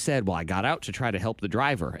because she said, well, I got out to try to help the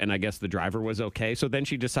driver. And I guess the driver was okay. So then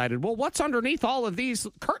she decided, well, what's underneath all of these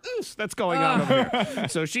curtains that's going on over here?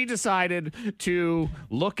 So she decided to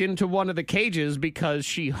look into one of the cages because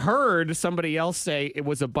she heard somebody else say it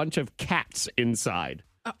was a bunch of cats inside.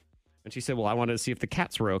 And she said, well, I wanted to see if the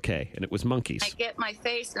cats were okay. And it was monkeys. I get my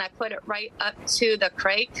face and I put it right up to the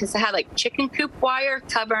crate because it had like chicken coop wire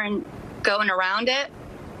covering going around it.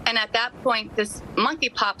 And at that point, this monkey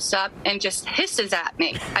pops up and just hisses at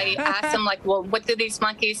me. I asked him, like, well, what do these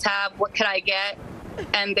monkeys have? What could I get?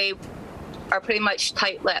 And they are pretty much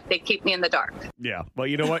tight-lipped. They keep me in the dark. Yeah. Well,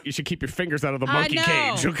 you know what? You should keep your fingers out of the I monkey know.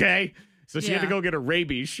 cage, okay? So she had to Yeah. go get a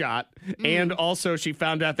rabies shot. And also, she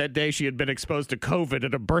found out that day she had been exposed to COVID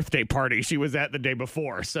at a birthday party she was at the day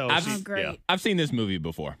before. So I've- she's- Oh, great. yeah. I've seen this movie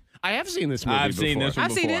before. I have seen this movie I've before. seen this one I've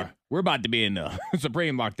before. seen it. We're about to be in the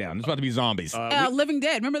supreme lockdown. It's about to be zombies. Living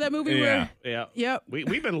Dead. Remember that movie? Yeah. Yeah. Yep.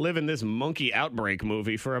 We've been living this monkey outbreak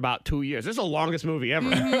movie for about 2 years. This is the longest movie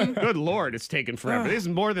ever. Good Lord, it's taken forever. This is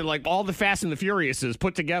more than like all the Fast and the Furiouses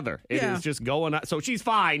put together. It is Yeah. just going on. So she's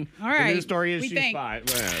fine. All The right. news story is We she's think. fine.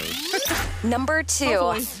 Number 2.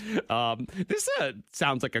 Hopefully. This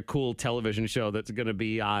sounds like a cool television show that's going to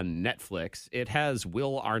be on Netflix. It has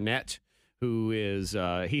Will Arnett, who is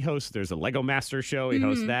he hosts. There's a Lego Master show. He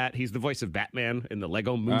hosts that. He's the voice of Batman in the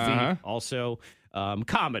Lego Movie. Also,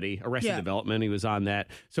 comedy, Arrested Yeah. Development. He was on that.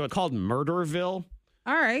 So it's called Murderville.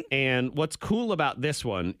 All right. And what's cool about this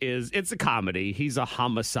one is it's a comedy. He's a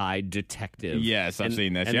homicide detective. Yes, I've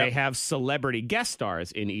seen this. And Yep. they have celebrity guest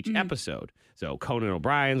stars in each episode. So Conan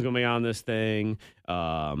O'Brien's going to be on this thing.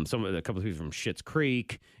 A couple of people from Schitt's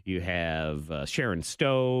Creek. You have Sharon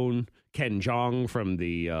Stone, Ken Jeong from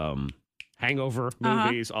the Hangover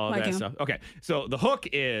movies, all of Like that him. stuff. Okay, so the hook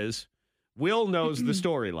is Will knows the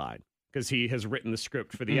storyline because he has written the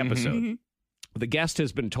script for the episode. The guest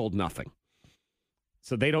has been told nothing.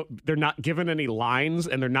 So they're not given any lines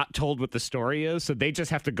and they're not told what the story is. So they just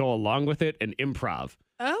have to go along with it and improv.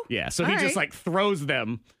 Oh. Yeah. So all he just right. like throws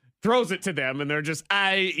it to them and they're just, well,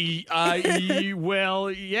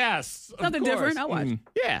 yes. of Something different. course. I'll watch.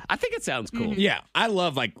 Yeah. I think it sounds cool. Yeah, I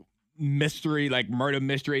love like mystery, like murder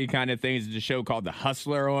mystery kind of things. There's a show called The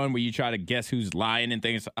Hustler on where you try to guess who's lying and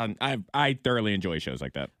things. I thoroughly enjoy shows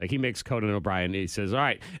like that. Like he makes Conan O'Brien. He says, all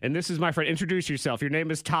right, and this is my friend. Introduce yourself. Your name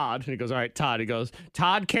is Todd. And he goes, all right, Todd. He goes,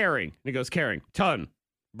 Todd Caring. And he goes, Caring. Ton.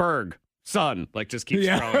 Berg. Son. Like just keeps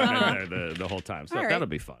throwing it in there the whole time. So All right. that'll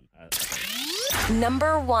be fun.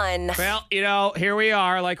 Number 1. Well, here we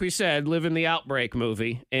are, like we said, living the Outbreak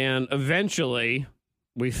movie. And eventually,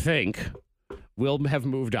 we think we'll have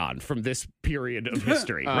moved on from this period of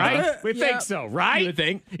history, right? We think so, right? You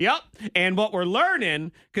think? Yep. And what we're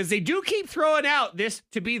learning, because they do keep throwing out this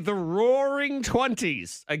to be the Roaring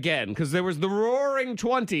 20s again, because there was the Roaring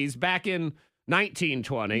 20s back in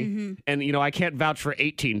 1920. And, I can't vouch for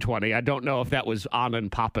 1820. I don't know if that was on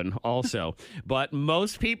and poppin' also. But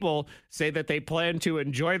most people say that they plan to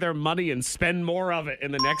enjoy their money and spend more of it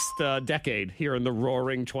in the next decade here in the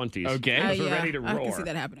Roaring 20s. Okay. Because we're yeah, ready to roar. I can see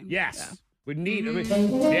that happening. Yes. Yeah. We need,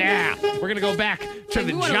 yeah, we're going to go back to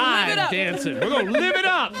the we wanna live it jive up. dancing. We're going to live it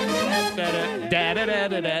up.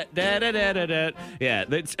 Yeah,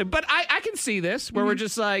 but I can see this where we're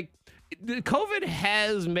just like, COVID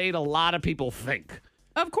has made a lot of people think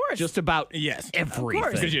Of course. just about Yes. everything.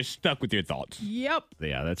 Because you're stuck with your thoughts. Yep.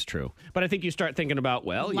 Yeah, that's true. But I think you start thinking about,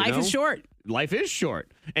 well, Life is short. Life is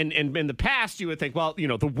short. And in the past, you would think, well,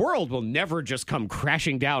 the world will never just come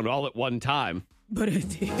crashing down all at one time. But it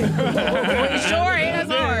did. It sure ain't as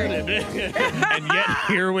hard. And yet,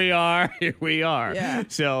 here we are. Here we are. Yeah.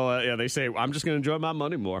 So, they say, I'm just going to enjoy my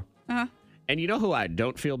money more. Uh-huh. And you know who I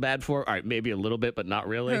don't feel bad for? All right, maybe a little bit, but not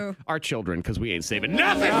really. Who? Our children, because we ain't saving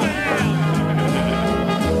nothing.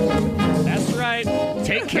 That's right.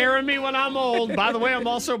 Take care of me when I'm old. By the way, I'm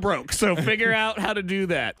also broke, so figure out how to do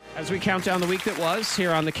that. As we count down the week that was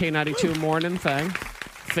here on the K92 Morning Thing,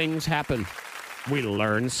 things happen. We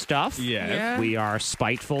learn stuff. Yes. Yeah. We are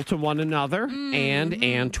spiteful to one another. And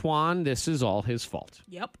Antoine, this is all his fault.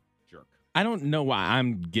 Yep. I don't know why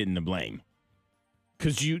I'm getting the blame.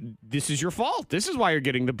 Because this is your fault. This is why you're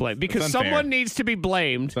getting the blame. Because It's unfair. someone needs to be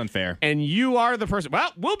blamed. It's unfair. And you are the person.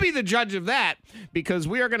 Well, we'll be the judge of that because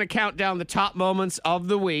we are going to count down the top moments of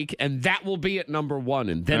the week, and that will be at number 1,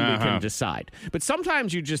 and then we can decide. But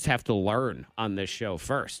sometimes you just have to learn on this show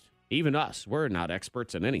first. Even us, we're not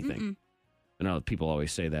experts in anything. I know people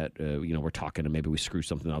always say that, we're talking and maybe we screw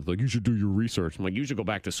something up. Like, you should do your research. I'm like, you should go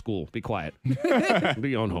back to school. Be quiet. Do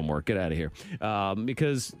your own homework. Get out of here.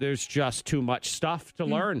 Because there's just too much stuff to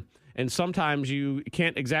learn. And sometimes you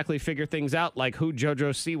can't exactly figure things out, like who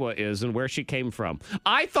JoJo Siwa is and where she came from.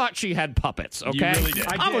 I thought she had puppets, okay? really did.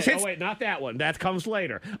 I almost hit. Oh, wait, not that one. That comes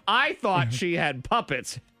later. I thought she had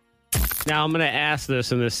puppets. Now, I'm going to ask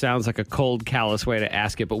this, and this sounds like a cold, callous way to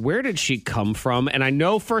ask it, but where did she come from? And I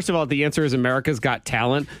know, first of all, the answer is America's Got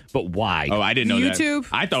Talent, but why? Oh, I didn't know YouTube?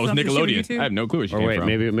 that. I thought it was Something she Nickelodeon. was YouTube? I have no clue where she Or came wait, from.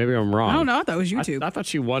 maybe I'm wrong. I don't know. I thought it was YouTube. I thought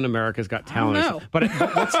she won America's Got Talent. I don't know. But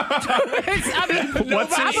what's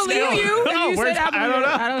I believe you. Oh, You said I don't know.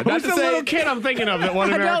 I don't Who's the little kid I'm thinking of that won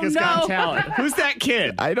I don't America's Got know. Talent? Who's that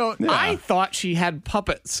kid? I don't know. I thought she had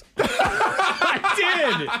puppets. I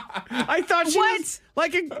did. I thought she was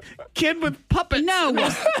like a kid with puppets. No.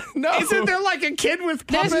 No. Isn't there like a kid with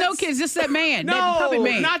puppets? There's no kids, just that man. No, that puppet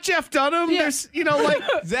man. not Jeff Dunham. Yeah. There's, like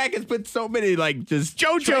Zach has put so many, just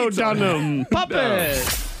JoJo traits on Dunham.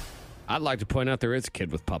 Puppet. I'd like to point out there is a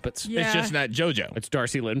kid with puppets. Yeah. It's just not JoJo. It's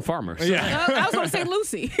Darcy Lynn Farmer. So I was going to say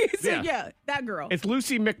Lucy. So, Yeah. yeah, that girl. it's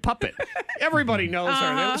Lucy McPuppet. Everybody knows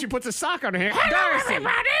her. She puts a sock on her hair. Darcy.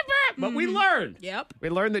 But we learned. Yep. We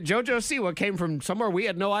learned that JoJo Siwa came from somewhere we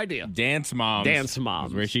had no idea. Dance Moms. Dance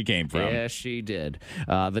Moms. Is where she came from. Yes, she did.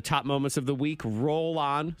 The top moments of the week roll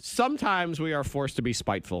on. Sometimes we are forced to be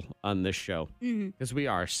spiteful on this show because we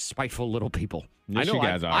are spiteful little people. Yes, I know you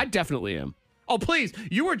guys are. I definitely am. Oh, please.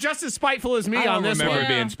 You were just as spiteful as me I on don't this remember one.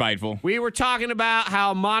 being spiteful. We were talking about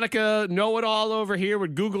how Monica, know-it-all over here,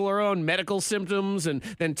 would Google her own medical symptoms and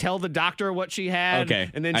then tell the doctor what she had. Okay,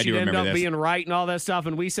 And then I she'd do end remember up this. being right and all that stuff.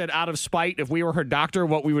 And we said, out of spite, if we were her doctor,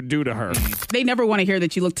 what we would do to her. They never want to hear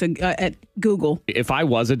that you look at Google. If I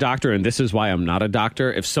was a doctor, and this is why I'm not a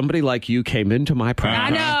doctor, if somebody like you came into my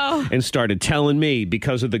practice know. and started telling me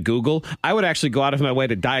because of the Google, I would actually go out of my way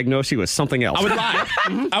to diagnose you with something else. I would lie.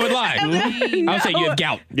 I would lie. I would say you have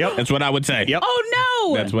gout. Yep. That's what I would say. Yep. Oh,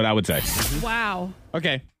 no. That's what I would say. Wow.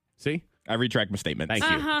 Okay. See? I retract my statement. Thank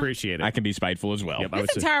you. Appreciate it. I can be spiteful as well. Yep, I would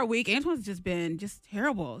This say- entire week, Antoine's just been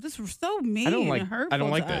terrible. Just so mean and hurtful I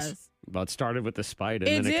don't like to this. us. Well, it started with the spite and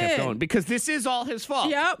It then it kept did. going. Because this is all his fault.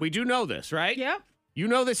 Yep. We do know this, right? Yep. You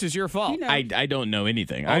know this is your fault. You know. I don't know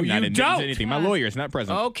anything. Oh, I'm not you admitting don't? to anything. My lawyer is not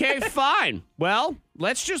present. Okay, fine. Well,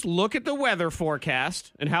 let's just look at the weather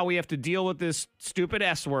forecast and how we have to deal with this stupid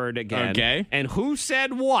S word again. Okay. And who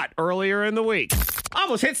said what earlier in the week?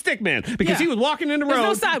 Almost hit Stickman because Yeah. he was walking in the There's road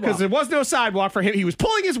no sidewalk. because there was no sidewalk for him. He was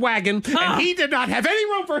pulling his wagon and he did not have any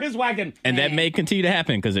room for his wagon. And that may continue to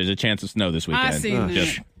happen because there's a chance of snow this weekend. see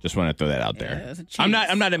that. Just want to throw that out there. there's a I'm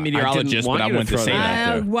not a meteorologist, want but I you to want to throw say that that.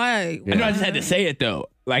 out there. Why? I know I just had to say it though.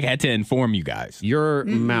 Like I had to inform you guys. Your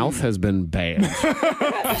mouth has been banned.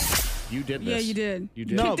 You did this. Yeah, you did. You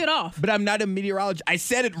did. Kicked it off. But I'm not a meteorologist. I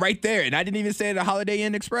said it right there, and I didn't even say it at Holiday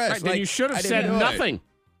Inn Express. Right, then you should have I didn't said do it. nothing.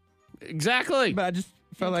 Exactly. But I just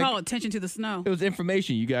felt like Call attention to the snow. it was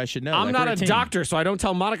information you guys should know. I'm Like, not we're a team. doctor, so I don't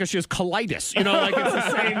tell Monica she has colitis. You know, like it's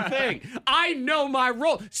the same thing. I know my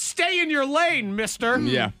role. Stay in your lane, mister.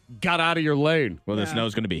 Yeah. Got out of your lane. Well, the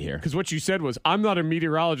snow's going to be here. Because what you said was, I'm not a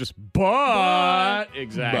meteorologist, but...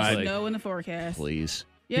 Exactly. Snow in the forecast. Please.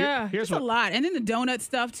 Yeah, here's it's what... a lot. And then the donut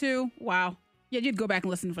stuff, too. Wow. Yeah, you'd go back and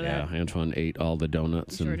listen for Yeah, that. Antoine ate all the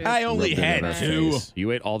donuts. Sure and did. I only rubbed it in had our 2. face.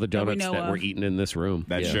 You ate all the That we donuts know that were of. eaten in this room.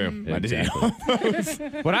 That's Yeah, true. I did eat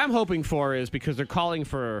exactly. What I'm hoping for is because they're calling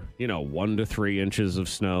for, 1 to 3 inches of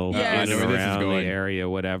snow Yes. in I know and where this is around the going. area,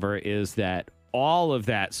 whatever, is that all of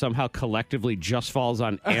that somehow collectively just falls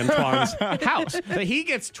on Antoine's house. That he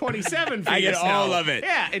gets 27 feet I get of snow. all of it.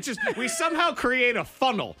 Yeah, it's just, we somehow create a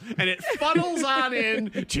funnel, and it funnels on in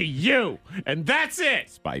to you, and that's it.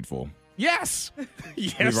 Spiteful. Yes.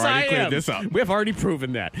 Yes, We've already I cleared am. this up. We've already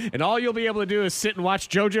proven that. And all you'll be able to do is sit and watch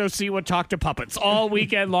JoJo Siwa talk to puppets all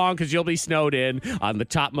weekend long because you'll be snowed in on the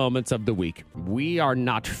top moments of the week. We are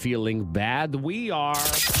not feeling bad. We are...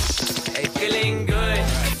 Hey, feeling good.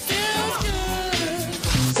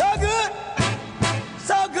 So good.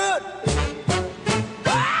 So good.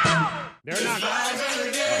 They're not...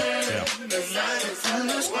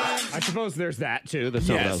 I suppose there's that, too. That's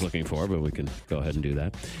not what I was looking for, but we can go ahead and do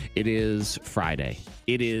that. It is Friday.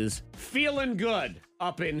 It is feeling good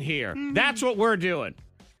up in here. That's what we're doing.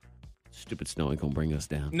 Stupid snow ain't gonna bring us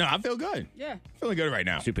down. No, I feel good. Yeah. Feeling good right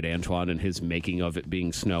now. Stupid Antoine and his making of it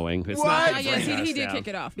being snowing. It's What? not gonna Yes, bring us he did down. kick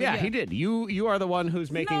it off. but Yeah, he did. You are the one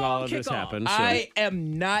who's making No, all of this kickoff. happen. So. I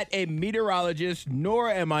am not a meteorologist, nor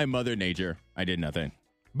am I Mother Nature. I did nothing.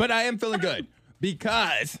 But I am feeling good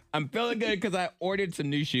because I'm feeling good because I ordered some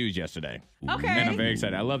new shoes yesterday. Okay. And I'm very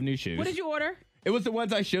excited. I love new shoes. What did you order? It was the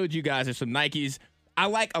ones I showed you guys. There's some Nikes. I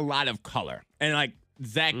like a lot of color. And like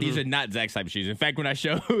Zach, these are not Zach's type of shoes. In fact, when I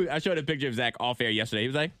showed a picture of Zach off air yesterday, he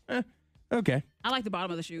was like, okay. I like the bottom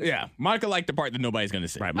of the shoes. Yeah. Monica liked the part that nobody's going to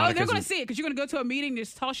see. Right, Oh, they're Monica's- going to see it because you're going to go to a meeting,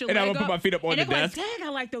 just toss your And leg I'm gonna put my feet up on and the they're desk. Like, dang, I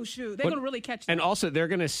like those shoes. They're going to really catch that. And also, they're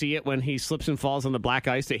going to see it when he slips and falls on the black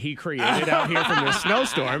ice that he created out here from the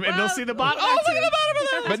snowstorm, and they'll see the bottom. Oh, look at the bottom of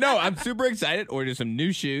that! But no, I'm super excited. Ordered some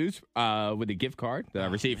new shoes with a gift card that I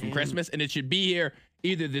received from Christmas, and it should be here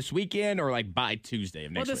either this weekend or like by Tuesday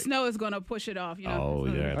of Well, next the week. snow is going to push it off. You know? Oh,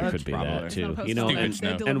 So- yeah, that That's could be probably- that It's too. gonna You know, post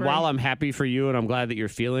Stupid on snow. and while I'm happy for you and I'm glad that you're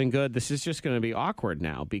feeling good, this is just going to be awkward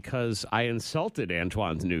now because I insulted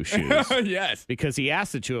Antoine's new shoes. Yes. Because he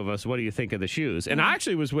asked the two of us, what do you think of the shoes? And I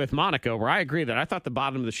actually was with Monica where I agree that I thought the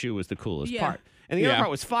bottom of the shoe was the coolest Yeah. part. And the other Yeah. part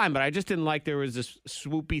was fine, but I just didn't like there was this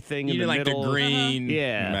swoopy thing You in the didn't like the middle. green.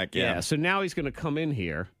 Yeah, back, yeah. So now he's going to come in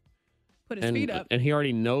here. Put his feet up. And he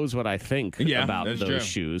already knows what I think Yeah, about that's those true.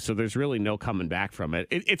 shoes. So there's really no coming back from it.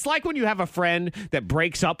 It's like when you have a friend that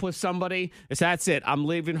breaks up with somebody. That's it. I'm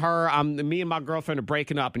leaving her. Me and my girlfriend are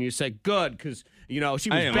breaking up. And you say, good, because, she I was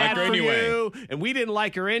didn't bad like her for anyway. you. And we didn't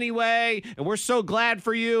like her anyway. And we're so glad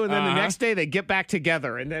for you. And then the next day they get back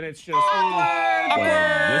together. And then it's just This is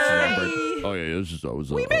awkward. Oh, yeah, this is always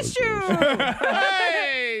We missed you.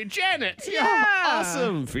 Hey, Janet. Yeah.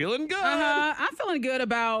 Awesome. Feeling good. I'm feeling good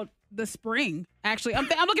about the spring. Actually, I'm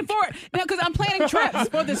looking forward because I'm planning trips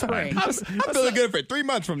for the spring. I'm feeling good for 3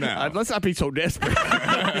 months from now. Let's not be so desperate. No,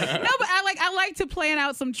 but I like to plan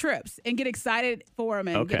out some trips and get excited for them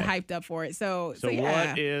and get hyped up for it. So yeah.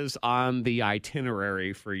 What is on the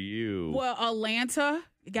itinerary for you? Well, Atlanta.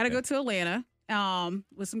 You got to go to Atlanta.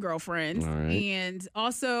 With some girlfriends. All right. And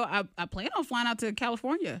also, I plan on flying out to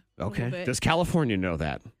California. Okay. Does California know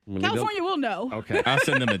that? California will know. Okay. I'll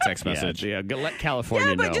send them a text message. Yeah, let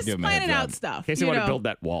California know. Yeah, but just planning out stuff. In case they want to build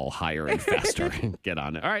that wall higher and faster. Get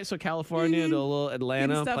on it. All right, so California to a little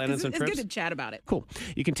Atlanta, planning some trips. It's good to chat about it. Cool.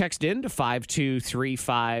 You can text in to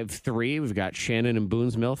 52353. We've got Shannon in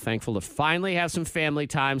Boonesville. Thankful to finally have some family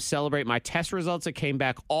time, celebrate my test results that came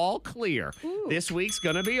back all clear. Ooh. This week's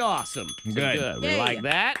going to be awesome. Good. We like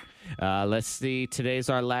that. Let's see. Today's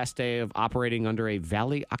our last day of operating under a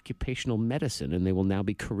Valley Occupational Medicine, and they will now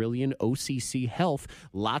be Carillion OCC Health.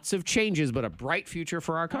 Lots of changes, but a bright future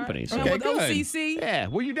for our company. So. With OCC? Yeah.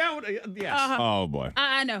 Were you down? Yes. Oh, boy.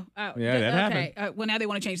 I know. Yeah, that happened. Well, now they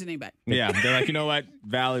want to change the name back. Yeah, they're like, you know what?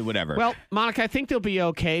 Valley, whatever. Well, Monica, I think they'll be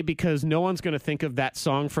okay because no one's going to think of that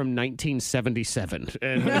song from 1977.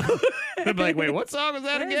 And they'll be like, wait, what song was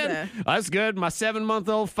that again? That's good. My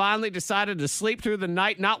 7-month-old finally decided to sleep through the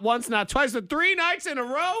night, not once, not twice, but 3 nights in a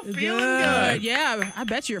row, feeling good. Yeah, I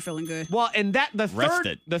bet you're feeling good. Well, and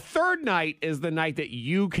the third night is the night that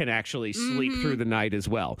you can actually sleep through the night as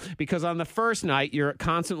well. Because on the first night, you're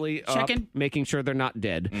constantly checking, making sure they're not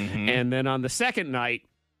dead. And then on the second night,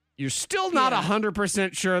 you're still not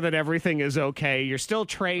 100% sure that everything is okay. You're still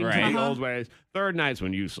trained to the old ways. Third night's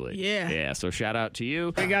when you sleep. Yeah. Yeah, so shout out to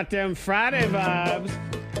you. We got them Friday vibes.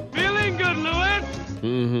 Feeling good, Louis?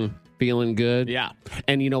 Mm-hmm. Feeling good. Yeah.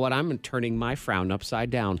 And you know what? I'm turning my frown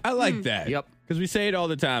upside down. I like that. Yep. Because we say it all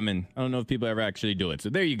the time, and I don't know if people ever actually do it. So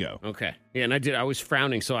there you go. Okay. Yeah, and I did. I was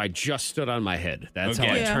frowning, so I just stood on my head. That's how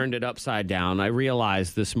I Yeah. turned it upside down. I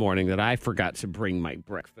realized this morning that I forgot to bring my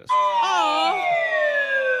breakfast. Oh.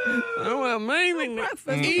 Well, maybe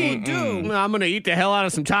breakfast you do. I'm going to eat the hell out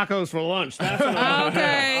of some tacos for lunch. That's what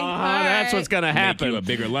Okay. that's what's going to happen. Make you a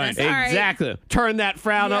bigger lunch. That's all right. Exactly. Turn that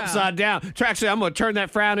frown upside down. Actually, I'm going to turn that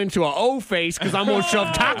frown into an O face because I'm going to shove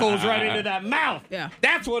tacos right into that mouth. Yeah.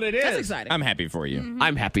 That's what it is. That's exciting. I'm happy for you.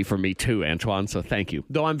 I'm happy for me too, Antoine, so thank you.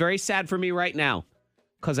 Though I'm very sad for me right now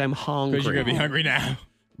because I'm hungry. Because you're going to be hungry now.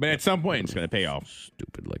 But at some point, it's going to pay off.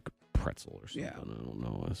 Stupid, like pretzel or something. Yeah. I don't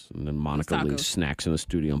know. And then Monica Tacos. leaves snacks in the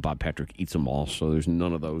studio, and Bob Patrick eats them all. So there's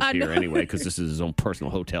none of those I here know. anyway, because this is his own personal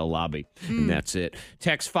hotel lobby, and that's it.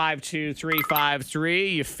 Text 52353.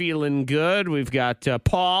 You feeling good? We've got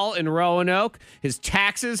Paul in Roanoke. His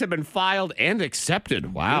taxes have been filed and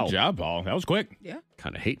accepted. Wow. Good job, Paul. That was quick. Yeah.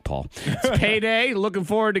 Kind of hate Paul. It's payday. Looking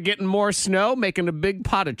forward to getting more snow, making a big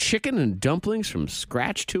pot of chicken and dumplings from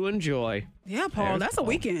scratch to enjoy. Yeah, Paul, that's a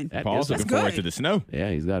weekend. That Paul's is- looking forward good. to the snow. Yeah,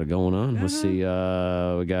 he's got it going on. Let's see.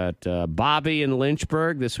 We got Bobby in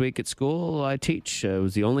Lynchburg this week at school. I teach. It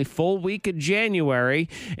was the only full week of January,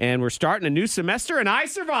 and we're starting a new semester, and I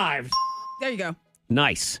survived. There you go.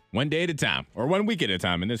 Nice. 1 day at a time, or 1 week at a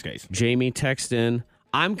time in this case. Jamie texted in.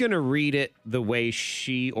 I'm going to read it the way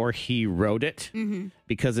she or he wrote it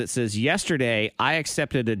because it says, yesterday, I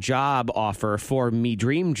accepted a job offer for me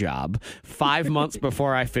dream job 5 months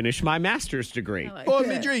before I finished my master's degree. For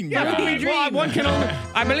me dream. Yeah, for me dream. Well, one can only,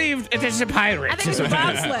 I believe it is a pirate. I think it's a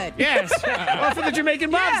bobsled. Yes. Well, for the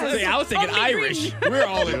Jamaican bobsled. See, I was thinking Irish. We're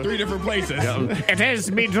all in 3 different places. It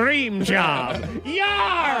is me dream job.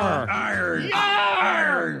 Yar!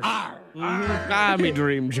 Yar! Me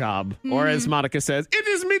dream job. Or as Monica says, it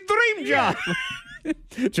is me dream job.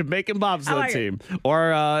 Jamaican bobsled like it. team.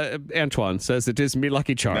 Or Antoine says, it is me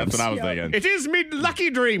lucky charms. That's what I was thinking. It is me lucky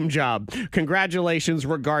dream job. Congratulations,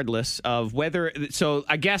 regardless of whether. So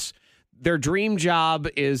I guess their dream job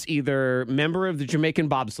is either member of the Jamaican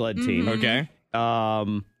bobsled team, Okay.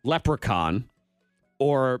 leprechaun,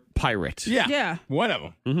 or pirate. Yeah. Yeah. One of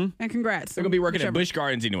them. And congrats. They're going to be working at Busch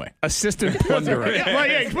Gardens anyway. Assistant plunderer.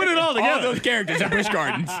 Yeah, put it all together. All those characters at Busch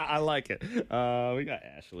Gardens. I like it. We got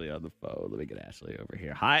Ashley on the phone. Let me get Ashley over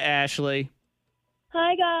here. Hi, Ashley.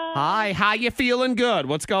 Hi, guys. Hi. How you feeling? Good.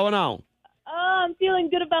 What's going on? Oh, I'm feeling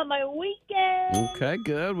good about my weekend. Okay,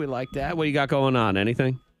 good. We like that. What you got going on?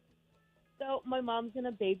 Anything? So my mom's going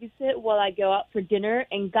to babysit while I go out for dinner.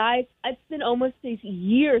 And, guys, it's been almost a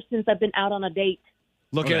year since I've been out on a date.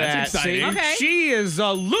 Look Oh, at that. that's exciting. See? Okay. She is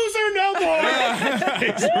a loser no more.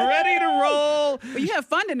 She's ready to roll. But you have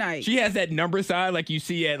fun tonight. She has that number sign like you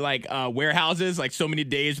see at like warehouses, like so many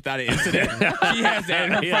days without an incident. She has that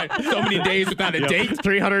in her front, so many days without a date.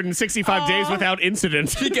 365 days without incident.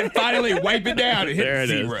 She can finally wipe it down and hit There it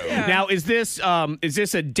is. zero. Yeah. Now, is this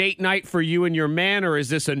a date night for you and your man, or is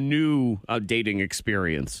this a new dating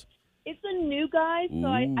experience? It's a new guy, so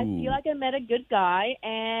I feel like I met a good guy,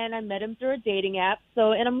 and I met him through a dating app.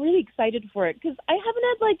 And I'm really excited for it because I haven't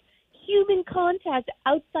had like human contact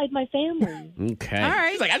outside my family. Okay. All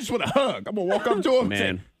right. She's like, I just want a hug. I'm gonna walk up to him, Man.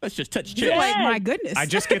 and say, let's just touch You're chest. like, my goodness. I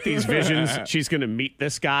just get these visions. She's going to meet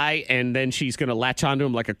this guy, and then she's going to latch onto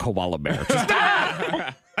him like a koala bear. Just-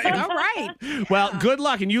 All right. well, good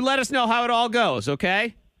luck, and you let us know how it all goes,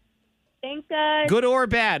 okay? Thanks, guys. Good or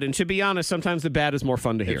bad. And to be honest, sometimes the bad is more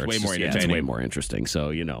fun to hear. It's way more it's entertaining. way more interesting.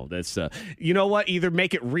 So, that's, you know what? Either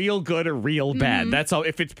make it real good or real bad. That's all.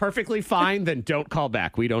 If it's perfectly fine, then don't call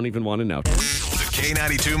back. We don't even want to know. The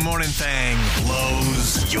K92 Morning Thang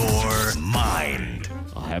blows your mind.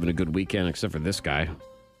 Having a good weekend, except for this guy.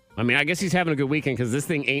 I mean, I guess he's having a good weekend because this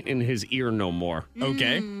thing ain't in his ear no more.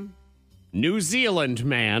 Okay. New Zealand,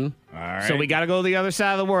 man. All right. So we got to go to the other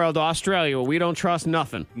side of the world, Australia, where we don't trust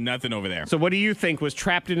nothing. Nothing over there. So what do you think was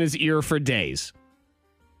trapped in his ear for days?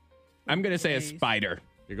 I'm gonna say a spider.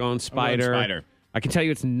 You're going spider. Spider. I can tell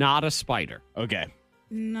you it's not a spider. Okay.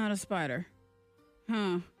 Not a spider.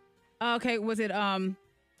 Huh. Okay, was it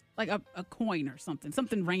like a coin or something?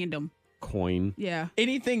 Something random. Coin. Yeah.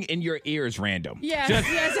 Anything in your ear is random. Yes, Just,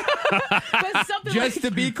 yes. But something just like,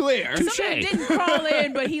 to be clear. something that didn't crawl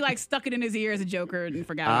in, but he like stuck it in his ear as a joker and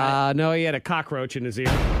forgot about No, he had a cockroach in his ear.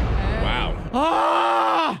 Wow.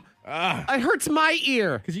 It hurts my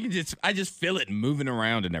ear. Because I just feel it moving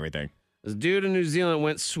around and everything. This dude in New Zealand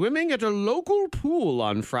went swimming at a local pool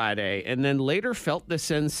on Friday and then later felt the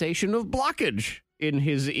sensation of blockage in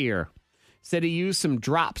his ear. Said he used some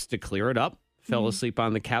drops to clear it up. Fell asleep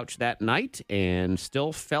on the couch that night and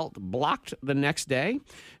still felt blocked the next day.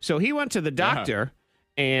 So he went to the doctor,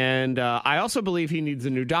 and I also believe he needs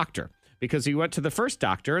a new doctor because he went to the first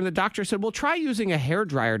doctor, and the doctor said, well, try using a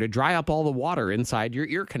hairdryer to dry up all the water inside your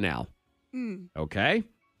ear canal. Okay.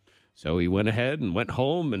 So he went ahead and went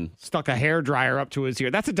home and stuck a hairdryer up to his ear.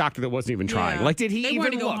 That's a doctor that wasn't even trying. Yeah. Like, did he They even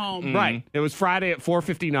wanted to go look? home. Right. It was Friday at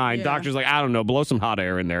 4:59. Yeah. Doctor's like, I don't know, blow some hot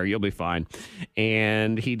air in there. You'll be fine.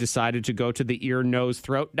 And he decided to go to the ear, nose,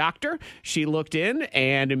 throat doctor. She looked in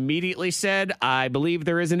and immediately said, I believe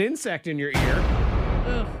there is an insect in your ear.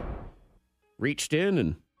 Ugh. Reached in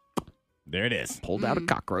and There it is. pulled out a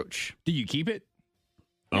cockroach. Do you keep it?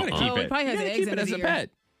 You gotta Uh-uh. keep Oh, he it. probably has You gotta eggs keep in it as his a ear. pet.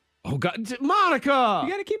 Oh, God. Monica!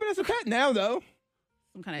 You gotta keep it as a pet now, though.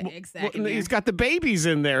 Some kind of egg sack Well, in there. he's got the babies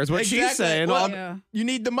in there, is what she's Exactly. saying. Well, Yeah. You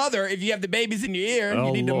need the mother. If you have the babies in your ear,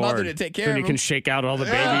 you need the mother to take care then of you them. can shake out all the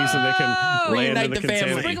babies and they can lay into Reunite the the container.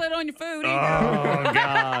 family. Sprinkle it on your food. Oh,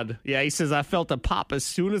 God. Yeah, he says, I felt a pop as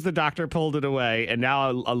soon as the doctor pulled it away, and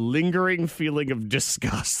now a lingering feeling of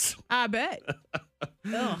disgust. I bet.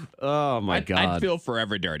 Ugh. Oh, my God. I'd feel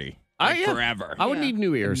forever dirty. Like, forever. I would Yeah. need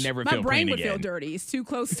new ears. Never My feel brain clean would feel again. dirty. It's too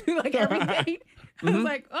close to like everything. I was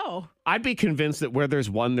like, oh. I'd be convinced that where there's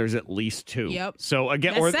one, there's at least two. Yep. So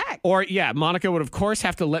again, That sack. or yeah, Monica would of course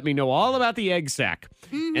have to let me know all about the egg sack,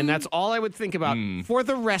 and that's all I would think about for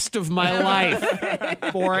the rest of my life,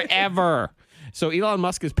 forever. So Elon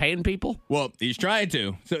Musk is paying people. Well, he's trying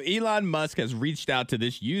to. So Elon Musk has reached out to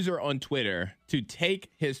this user on Twitter to take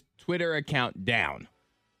his Twitter account down.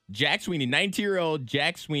 Jack Sweeney, 19-year-old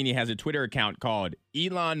Jack Sweeney, has a Twitter account called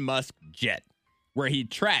Elon Musk Jet, where he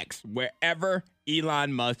tracks wherever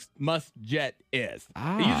Elon Musk Jet is.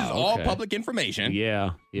 He uses all okay. public information.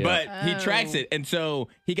 Yeah. But he tracks Oh. it. And so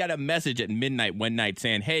he got a message at midnight one night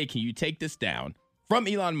saying, hey, can you take this down? From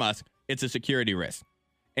Elon Musk, it's a security risk.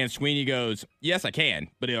 And Sweeney goes, yes, I can,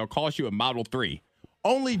 but it'll cost you a Model 3.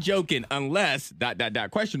 Only joking unless, ...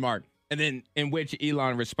 question mark. And then in which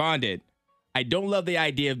Elon responded, I don't love the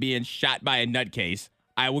idea of being shot by a nutcase.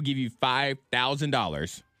 I will give you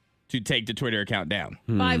 $5,000 to take the Twitter account down.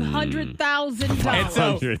 $500,000.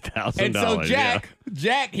 $500,000. And so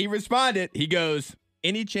Jack, he responded. He goes,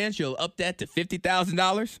 any chance you'll up that to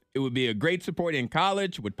 $50,000? It would be a great support in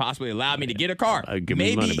college, would possibly allow me to get a car. Give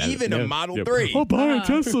me Maybe money back. even Yeah. a Model Yeah. 3. I'll buy a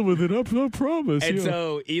Tesla with it. I promise. And yeah.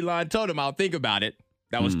 so Elon told him, I'll think about it.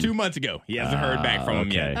 That was 2 months ago. He hasn't heard back from him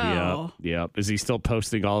okay. yet. Oh. Yep. Is he still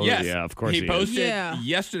posting all of Yes. it? Yeah, of course He he posted Yeah.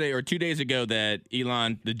 yesterday or 2 days ago that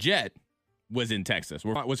Elon, the jet, was in Texas.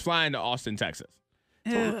 Was flying to Austin, Texas.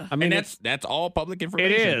 Ugh. I mean, And that's all public it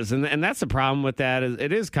information. is. And that's the problem with that is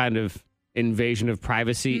it is kind of invasion of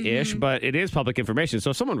privacy-ish, but it is public information.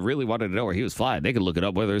 So if someone really wanted to know where he was flying, they could look it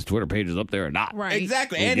up, whether his Twitter page is up there or not. Right.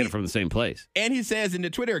 Exactly. And And get he, it from the same place. and he says in the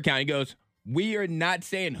Twitter account, he goes, "We are not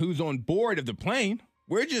saying who's on board of the plane.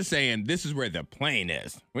 We're just saying this is where the plane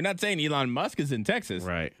is. We're not saying Elon Musk is in Texas.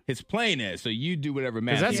 Right. His plane is. So you do whatever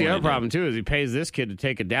math. Because that's you the wanna other problem, too, is he pays this kid to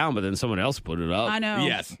take it down, but then someone else put it up. I know. do.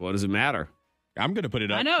 Yes. What does it matter? I'm going to put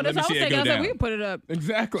it up. I know. Let That's me what I see was it thinking. go I was like, down. we can put it up.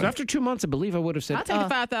 Exactly. So after 2 months, I believe I would have said, I'll take the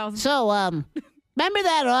 5,000. So, remember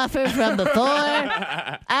that offer from before?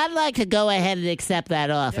 I'd like to go ahead and accept that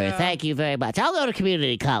offer. Yeah. Thank you very much. I'll go to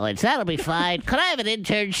community college. That'll be fine. Could I have an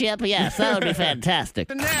internship? Yes, that would be fantastic.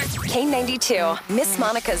 K92, Miss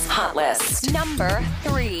Monica's Hot List. Number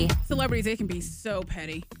 3. Celebrities, they can be so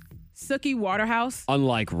petty. Sookie Waterhouse.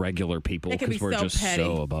 unlike regular people, It can because be we're so just petty.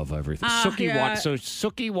 so above everything. Yeah. So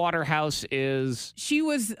Sookie Waterhouse is She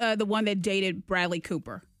was the one that dated Bradley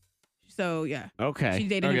Cooper. So, yeah. okay. She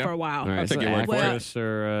dated him Okay. for a while. All right, I'll take so your word for it. actress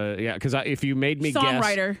or yeah, because if you made me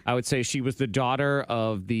Songwriter. guess, I would say she was the daughter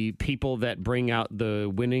of the people that bring out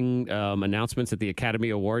the winning announcements at the Academy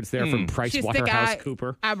Awards. There from Price She has thick Waterhouse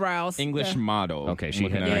Cooper. eyebrows. English Yeah. model. Okay, she I'm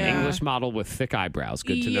looking had at an it. Yeah. English model with thick eyebrows.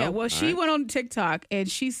 Good to Yeah, know. well, All she right. went on TikTok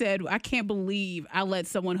and she said, I can't believe I let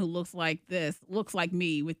someone who looks like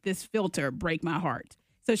me with this filter break my heart.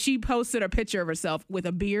 So she posted a picture of herself with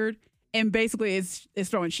a beard and basically is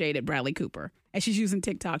throwing shade at Bradley Cooper. And she's using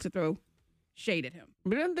TikTok to throw shade at him.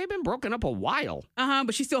 But then they've been broken up a while.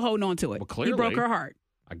 But she's still holding on to it. Well, clearly. He broke her heart.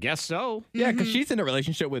 I guess so. Yeah, because she's in a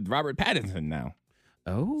relationship with Robert Pattinson now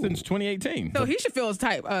Oh, since 2018. So he should feel his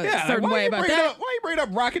type yeah, certain why way you about bring that. Up, why you bring up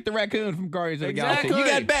Rocket the Raccoon from Guardians of the Galaxy? Exactly.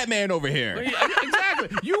 You got Batman over here.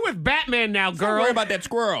 exactly. You with Batman now, Don't girl. worry about that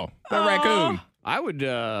squirrel, that raccoon. I would.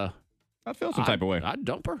 I feel some type of way. I'd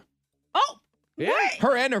dump her. Oh, Yeah.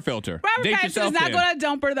 Her and her filter. Robert Date Pattinson's yourself not in. going to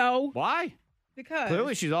dump her, though. Why? Because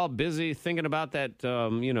Clearly, she's all busy thinking about that.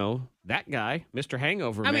 That guy, Mr.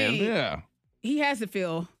 Hangover I Man. mean, Yeah. he has to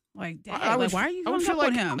feel like, dang, I would, why are you I would hung feel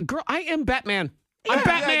up like, on him? girl, I am Batman. I'm Yeah,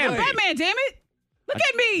 Batman. exactly. Batman, damn it. Look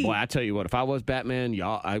at me. Boy, I tell you what, if I was Batman,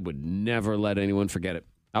 y'all, I would never let anyone forget it.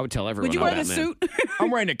 I would tell everyone. Would you I'm wear the Batman. suit? I'm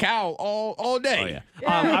wearing a cowl all day. Oh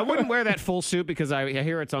yeah. I wouldn't wear that full suit because I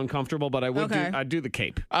hear it's uncomfortable, but I would Okay. I'd do the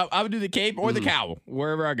cape. I would do the cape or the cowl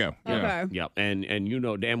wherever I go. Okay. Yep. And you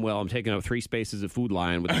know damn well I'm taking up 3 spaces of Food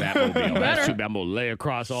Lion with the Batmobile. That's Better. too bad. I'm gonna lay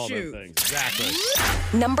across all Shoot. those things.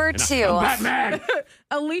 Exactly. Number 2. Batman.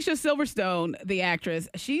 Alicia Silverstone, the actress,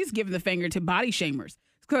 she's giving the finger to body shamers.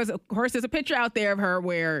 Because, of course, there's a picture out there of her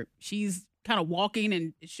where she's kind of walking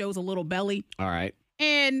and it shows a little belly. All right.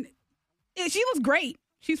 And she looks great.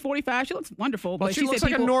 She's 45. She looks wonderful. Well, but she said looks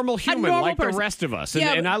like a people- normal human, like person. the rest of us. And,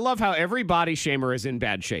 Yeah, and but- I love how every body shamer is in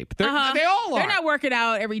bad shape. They all are. They're not working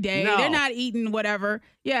out every day. No. They're not eating whatever.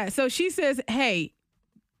 Yeah. So she says, hey,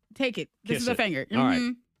 take it. This Kiss is a it. finger. All right.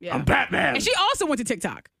 Mhm. Yeah. I'm Batman. And she also went to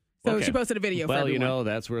TikTok. So Okay. she posted a video for Well, everyone. you know,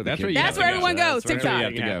 that's where That's where you That's have to where go. everyone goes, That's where TikTok.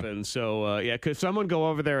 everything happens. So, yeah, could someone go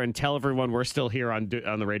over there and tell everyone we're still here on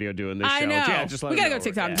the radio doing this I show? know. Yeah, just let We them got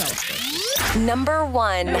to go know to we're- TikTok and yeah. tell us. Number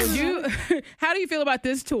 1. How do you feel about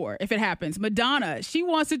this tour if it happens? Madonna, she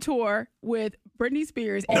wants to tour with Britney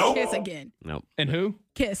Spears and Kiss again. No. And who?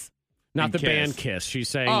 Kiss. Not And the Kiss. band Kiss. She's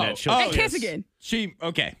saying that she'll And Kiss again. She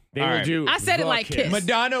okay. They All will right. do. I said it the like Kiss.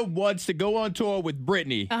 Madonna wants to go on tour with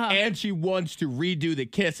Britney, and she wants to redo the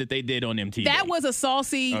Kiss that they did on MTV. That was a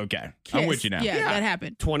saucy okay. Kiss. I'm with you now. Yeah, that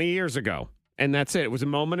happened. 20 years ago. And that's it. It was a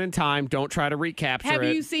moment in time. Don't try to recapture Have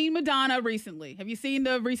it. you seen Madonna recently? Have you seen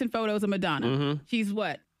the recent photos of Madonna? Mhm. She's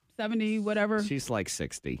what, 70, whatever? She's like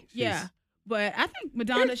 60. Yeah. But I think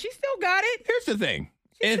Madonna, she still got it. Here's the thing.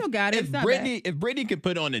 She still got it. If It's not bad. Britney could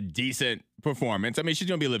put on a decent performance, I mean, she's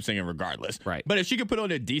gonna be lip singing regardless. Right. But if she could put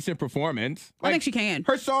on a decent performance, I think she can.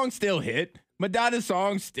 Her songs still hit. Madonna's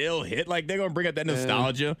songs still hit. Like they're gonna bring up that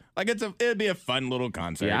nostalgia. Like it'd be a fun little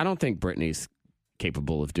concert. Yeah, I don't think Britney's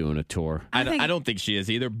capable of doing a tour. I don't think she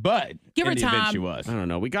is either. But Give her in the event time. she was. I don't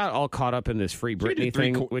know. We got all caught up in this free She did Britney three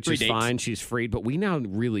thing, co- which three is dates. fine. She's freed, but we now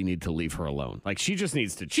really need to leave her alone. Like she just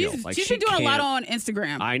needs to chill. She's, Like she's she been doing a lot can't- on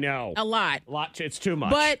Instagram. I know. A lot. It's too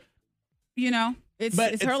much. But, you know, it's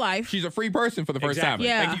her life. She's a free person for the first Exactly.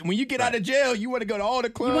 time. Yeah. Like, when you get out of jail, you want to go to all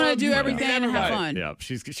the clubs. You want to do wanna everything meet and have everybody. fun. Yeah,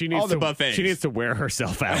 she needs All the to buffets. She needs to wear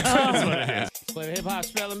herself out. That's what it is. Play the hip hop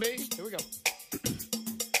spelling bee. Here we go.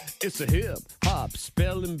 It's the hip hop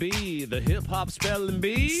spelling bee. The hip hop spelling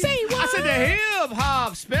bee. Say what? I said the hip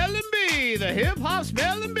hop spelling bee. The hip hop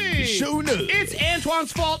spelling bee. Show enough. It's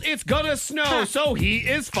Antoine's fault. It's gonna snow, so he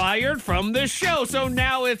is fired from the show. So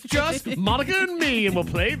now it's just Monica and me, and we'll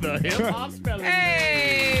play the hip hop spelling bee.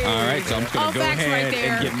 Hey! All right, so I'm just All going to go facts right ahead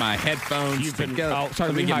there. and get my headphones together. Oh, sorry,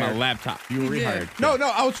 Let me get my rehired. laptop. You were You rehired. did. No,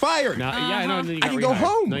 I was fired. No, yeah, I know. and then you I got can go rehired.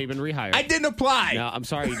 home. No, you've been rehired. I didn't apply. No, I'm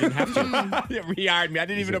sorry, you didn't have to. They rehired me. I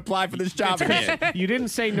didn't even apply for this job again. You didn't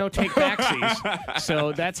say no take backsies,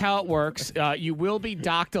 so that's how it works. You will be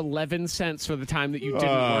docked 11 cents for the time that you didn't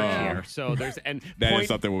work here. So there's That is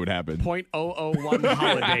something that would happen. 0.001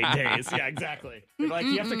 holiday days. Yeah, exactly. Like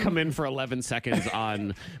you have to come in for 11 seconds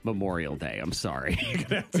on Memorial Day. I'm sorry. You're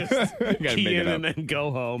gonna just key make it in up. and then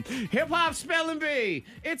go home. Hip Hop Spelling Bee.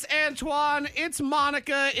 It's Antoine. It's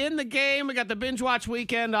Monica in the game. We got the binge watch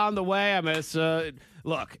weekend on the way. I miss.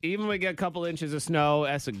 Look, even when we get a couple inches of snow,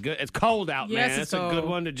 that's a good. It's cold out, Yes, man. it's That's a good cold.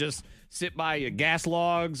 one to just sit by your gas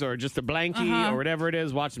logs or just a blankie or whatever it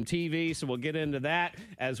is. Watch some TV. So we'll get into that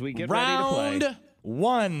as we get ready to play. Round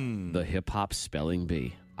 1. The Hip Hop Spelling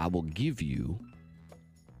Bee. I will give you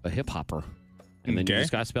a hip hopper. And then you Okay.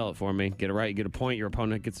 just got to spell it for me. Get it right, you get a point. Your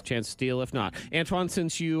opponent gets a chance to steal if not. Antoine,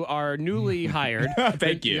 since you are newly hired.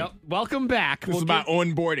 Thank you. Yep, welcome back. This is my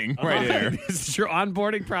onboarding right there. This is your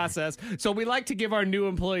onboarding process. So we like to give our new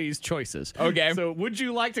employees choices. Okay. So would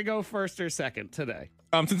you like to go first or second today?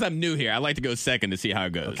 Since I'm new here, I'd like to go second to see how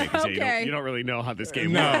it goes. So Okay. you don't really know how this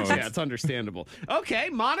game No. works. Yeah, it's understandable. Okay,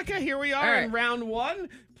 Monica, here we are All right. in round 1.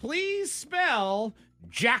 Please spell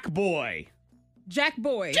Jack Boy. Jack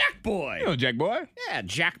Boy. Jack Boy. You know, Jack Boy. Yeah,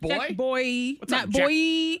 Jack Boy. Jack Boy. What's Not up, Jack? boy.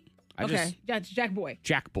 I Okay. That's Jack Boy.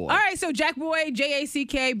 Jack Boy. All right, so Jack Boy,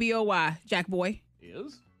 JACKBOY. Jack Boy.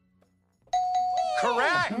 Is?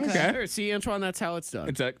 Correct. Okay. There, see, Antoine, that's how it's done.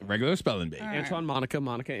 It's a regular spelling bee. right. Antoine, Monica,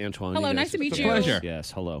 Antoine. Hello, you nice guys- to meet It's a you. pleasure.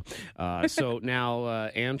 Yes, hello. So now,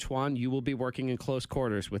 Antoine, you will be working in close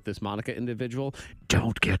quarters with this Monica individual.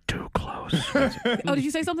 Don't get too close. Oh, did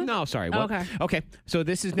you say something? No, sorry. What? Okay. Okay, so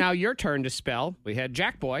this is now your turn to spell. We had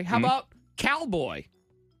Jack Boy. How about Cowboy?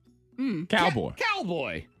 Cowboy.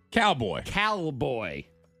 Cowboy. Cowboy. Cowboy.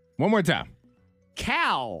 One more time.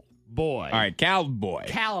 Cowboy. All right, cowboy.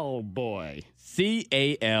 Cowboy.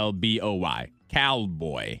 CALBOY.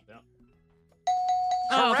 Cowboy.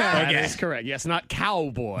 Oh, okay. That is correct. Yes, not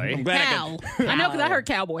cowboy. I'm glad Cow. I know because I heard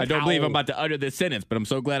cowboy. I don't believe I'm about to utter this sentence, but I'm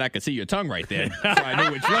so glad I could see your tongue right there, so I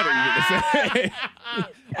knew which letter you were going to say.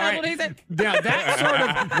 That's what he said. Yeah, that sort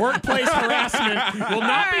of workplace harassment will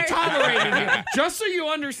not be tolerated here. Just so you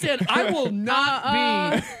understand, I will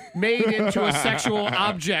not be made into a sexual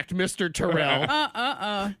object, Mr. Terrell.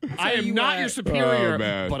 I am not your superior, Oh,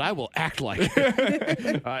 man. but I will act like it.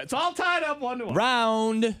 It's all tied up 1-1.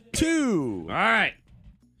 Round 2. All right.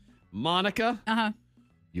 Monica, Uh-huh.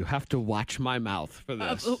 you have to watch my mouth for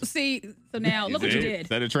this. See, so now look what you did. Is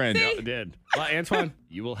that a trend? See? I did. Well, Antoine,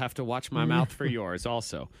 you will have to watch my mouth for yours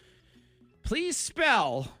also. Please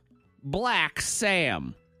spell Black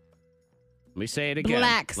Sam. Let me say it again.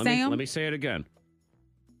 Black Sam? Let me say it again.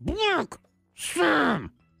 Black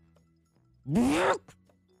Sam. Black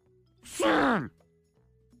Sam.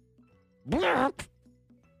 Black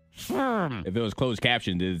Sam. If it was closed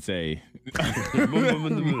captioned, it'd say. Black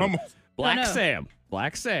no. Sam.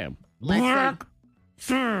 Black Sam. Black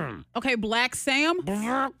Sam. Okay, Black Sam.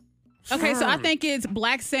 Black Okay, so I think it's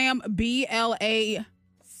Black Sam, BLACCSAM.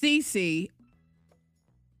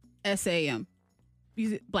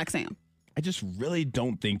 Black Sam. I just really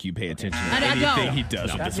don't think you pay attention to I anything don't. he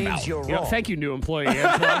does with That his means mouth. you're You know, wrong. thank you, new employee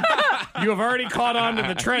Antoine. You have already caught on to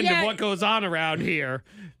the trend Yeah. of what goes on around here.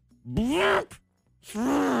 Black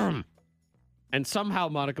Sam. And somehow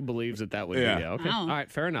Monica believes that would Yeah. be okay. I All don't- right,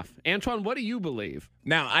 fair enough. Antoine, what do you believe?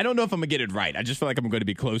 Now, I don't know if I'm going to get it right. I just feel like I'm going to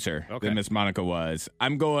be closer Okay. than Miss Monica was.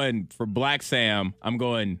 I'm going for Black Sam. I'm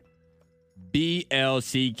going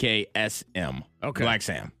BLCKSM. Okay. Black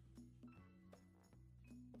Sam.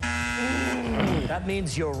 That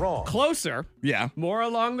means you're wrong. Closer, Yeah. more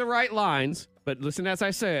along the right lines, but listen as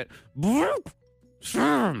I say it. Black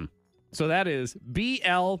Sam. So that is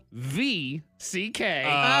BLVCK.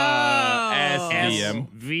 SVM.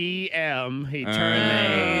 VM. He turned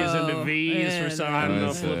the A's into V's for some. I don't know.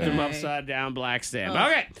 That's Flipped them right. upside down. Black Sam.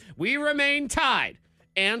 Okay, we remain tied.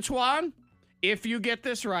 Antoine, if you get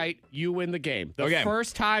this right, you win the game. The Okay.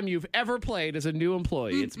 first time you've ever played as a new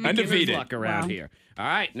employee. It's beginner's Undefeated. luck around Wow. here. All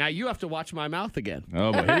right, now you have to watch my mouth again.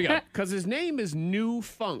 Oh, boy. Here we go. Because his name is New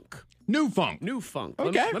Funk. New Funk. New Funk.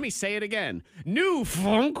 Okay. Let me say it again. New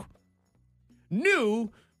Funk.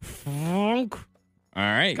 New Funk. All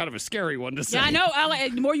right. Kind of a scary one to say. Yeah, I know.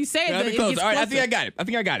 The more you say it, That'd be it close. gets All right, I closer. think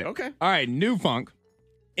I got it. Okay. All right, New Funk.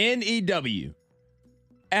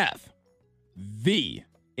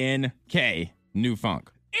 NEWFVNK. New Funk.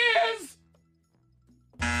 Is.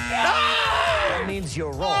 That means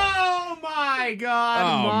you're wrong. Oh my my God,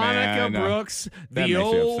 Oh, Monica man. Brooks, That the makes me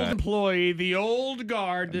old upset. employee, the old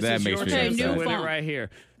guard. This That is makes your me chance to upset. win it Funk. right here.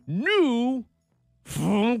 New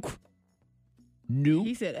funk. New.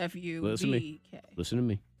 He said F-U-B-K. Listen to me. Listen to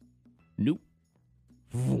me. New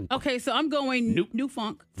funk. Okay, so I'm going new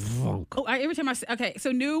funk. Funk. Oh, every time I say, okay,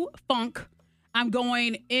 so new funk, I'm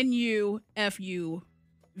going N-U-F-U-V-K.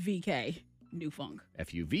 New funk.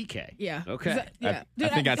 F-U-V-K. Yeah. Okay. Is that- yeah. I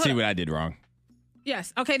think I see what I did wrong.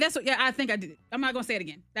 Yes. Okay, that's what, yeah, I think I did it. I'm not going to say it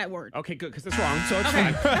again, that word. Okay, good, because it's wrong, so it's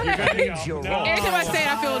Okay. fine. You're good to go. You're No. wrong. Every time I say it,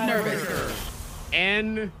 I feel nervous.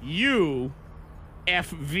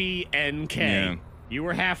 N-U-F-V-N-K. Yeah. You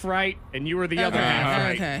were half right, and you were the other Okay, half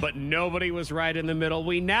right. okay. But nobody was right in the middle.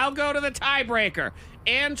 We now go to the tiebreaker.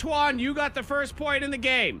 Antoine, you got the first point in the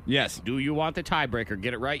game. Yes. Do you want the tiebreaker?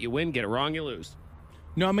 Get it right, you win. Get it wrong, you lose.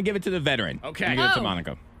 No, I'm going to give it to the veteran. Okay. I'm going to give it Oh. to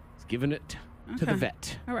Monica. It's giving it to the Okay.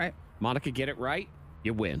 vet. All right. Monica, get it right,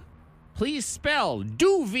 you win. Please spell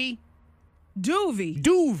Doovie. Doovie.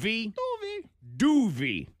 Doovie.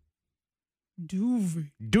 Doovie. Doovie.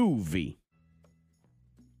 Doovie.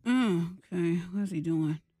 Okay, what's he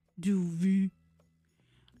doing? Doovie.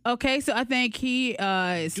 Okay, so I think he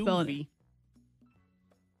is spelling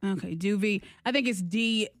it. Okay, Doovie. I think it's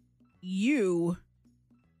D-U.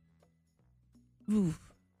 Oof.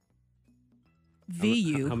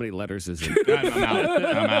 V-U. How many letters is it? I'm out.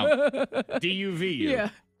 I'm out. D-U-V-U. Yeah.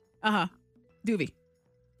 Uh-huh. Doovie.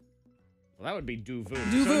 Well, that would be Doovoo.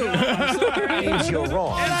 Doovoo. So, no, I'm sorry. Means you're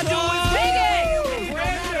wrong. And I do it.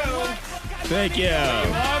 Brand new. Thank you. You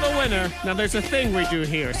are the winner. Now, there's a thing we do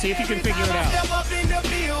here. See if you can figure it out. Step up in the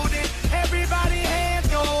building, everybody hands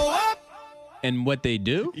go up, And what they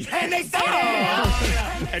do? and they say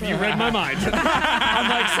that. And you read my mind. I'm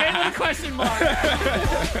like, say it with a question mark.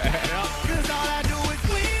 Cause all I do is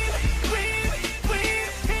win, win, win.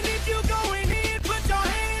 And if you going in, put your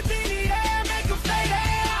hands in the air, make them say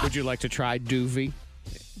that. Would you like to try Doovie?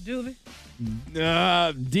 Doovie.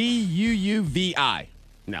 D-U-U-V-I.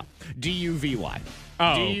 No. D-U-V-Y.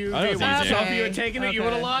 Oh, D-U-V-Y. that was So easy. if you had taken it, you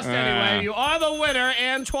would have Okay. lost anyway. You are the winner.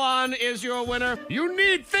 Antoine is your winner. You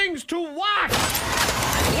need things to watch.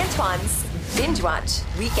 Antoine's Binge Watch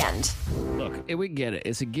Weekend. Look, we get it.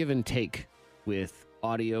 It's a give and take with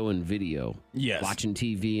audio and video. Yes. Watching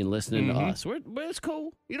TV and listening to us. But it's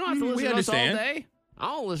cool. You don't have to We listen to us all understand. day. I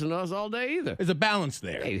don't listen to us all day either. There's a balance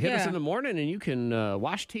there. Hey, hit us Yeah. in the morning and you can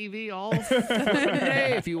watch TV all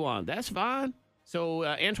day if you want. That's fine. So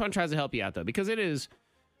Antoine tries to help you out, though, because it is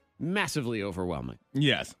massively overwhelming.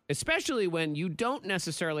 Yes. Especially when you don't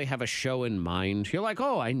necessarily have a show in mind. You're like,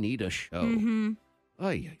 oh, I need a show. Mm-hmm. Oh,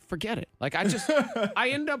 yeah, forget it. Like, I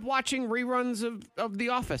end up watching reruns of The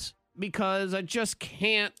Office because I just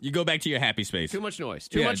can't. You go back to your happy space. Too much noise.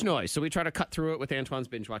 Too Yeah. much noise. So we try to cut through it with Antoine's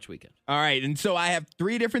Binge Watch Weekend. All right. And so I have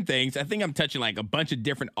 3 different things. I think I'm touching like a bunch of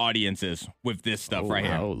different audiences with this stuff right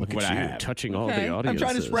here. Oh, look what at I you have. touching all Okay. the I'm audiences. I'm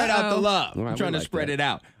trying to spread out the love. All right, I'm trying we to like spread that. it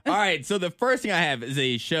out. All right. So the first thing I have is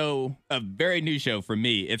a show, a very new show for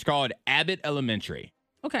me. It's called Abbott Elementary.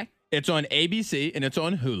 Okay. It's on ABC and it's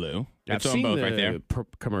on Hulu. It's I've on seen both the right there.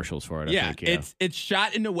 commercials for it. I Yeah, think, it's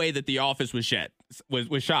shot in the way that The Office was shot.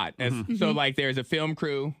 Was shot. So like there's a film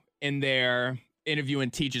crew in there interviewing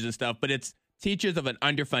teachers and stuff, but it's teachers of an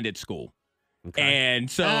underfunded school. Okay. And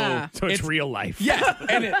so So it's real life. Yeah,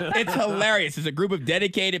 and it's hilarious. It's a group of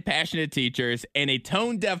dedicated, passionate teachers and a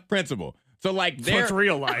tone-deaf principal. So like So it's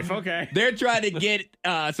real life. Okay. they're trying to get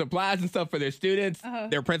supplies and stuff for their students.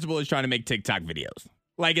 Their principal is trying to make TikTok videos.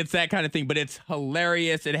 Like it's that kind of thing, but it's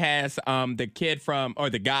hilarious. It has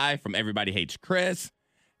the guy from Everybody Hates Chris.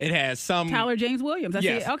 It has some Tyler James Williams. That's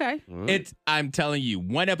Yes. it. Okay. I'm telling you,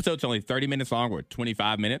 one episode's only 30 minutes long or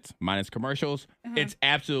 25 minutes minus commercials. It's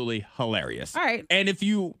absolutely hilarious. All right. And if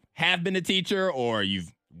you have been a teacher or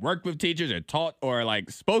you've worked with teachers or taught or like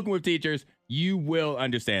spoken with teachers, you will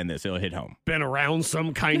understand this. It'll hit home. Been around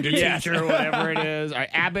some kind of Yes. teacher or whatever it is. All right,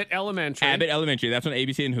 Abbott Elementary. Abbott Elementary. That's on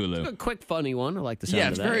ABC and Hulu. A quick, funny one. I like the sound Yeah,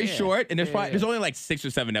 of it's that. very Yeah. short, and Yeah. there's only like 6 or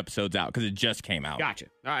 7 episodes out because it just came out. Gotcha.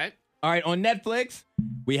 All right. All right, on Netflix,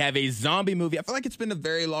 we have a zombie movie. I feel like it's been a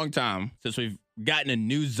very long time since we've gotten a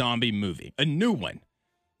new zombie movie, a new one.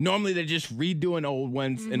 Normally, they're just redoing old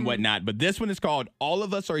ones and whatnot, but this one is called All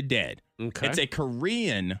of Us Are Dead. Okay. It's a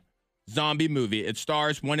Korean zombie movie. It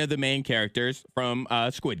stars one of the main characters from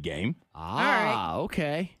Squid Game. Ah,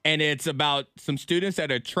 okay. And it's about some students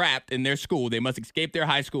that are trapped in their school. They must escape their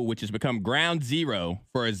high school, which has become ground zero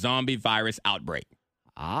for a zombie virus outbreak.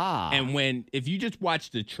 Ah. And if you just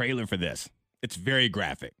watch the trailer for this, it's very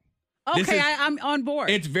graphic. This Okay, is- I'm on board.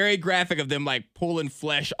 It's very graphic of them like pulling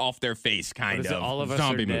flesh off their face, kind What is of. it, All of Us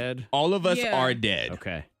zombie Are movie. Dead? All of Us Yeah. are dead.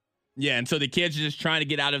 Okay. Yeah, and so the kids are just trying to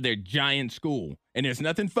get out of their giant school. And there's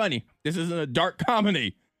nothing funny. This isn't a dark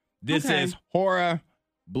comedy. This is horror,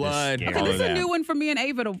 blood, Okay, all this of is a that. new one for me and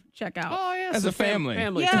Ava to check out. Oh, yeah. As a family.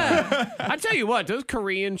 Yeah. I tell you what, those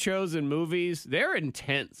Korean shows and movies, they're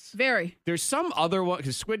intense. Very. There's some other one,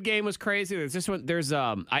 because Squid Game was crazy. There's this one,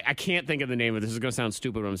 I can't think of the name of it. This is going to sound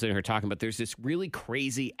stupid when I'm sitting here talking, but there's this really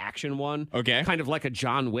crazy action one. Okay. Kind of like a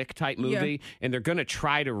John Wick type movie. Yeah. And they're going to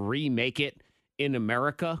try to remake it in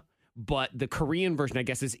America. But the Korean version, I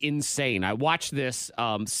guess, is insane. I watched this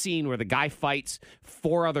scene where the guy fights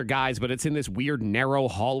 4 other guys, but it's in this weird narrow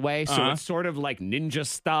hallway. So it's sort of like ninja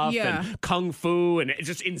stuff and kung fu, and it's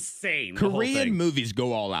just insane. the whole Korean thing. movies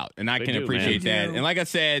go all out, and I They can do, appreciate man. that. They do. And like I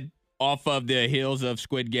said, off of the heels of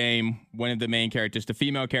Squid Game, one of the main characters, the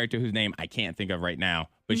female character whose name I can't think of right now,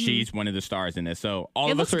 but she's one of the stars in this. So All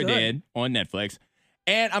It of Us looks Are good. Dead on Netflix.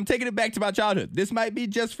 And I'm taking it back to my childhood. This might be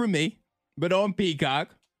just for me, but on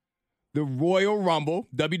Peacock, the Royal Rumble,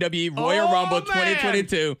 WWE Royal Oh, Rumble man.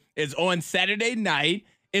 2022 is on Saturday night.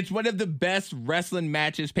 It's one of the best wrestling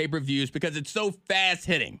matches, pay-per-views, because it's so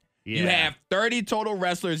fast-hitting. You Yeah. have 30 total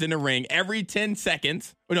wrestlers in the ring. Every 10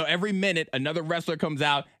 seconds, or no, every minute, another wrestler comes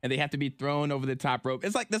out, and they have to be thrown over the top rope.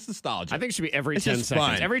 It's like this nostalgia. I think it should be every It's 10 just seconds.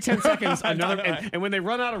 fun. Every 10 seconds, another. And when they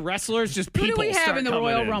run out of wrestlers, just Who do people we have start in the coming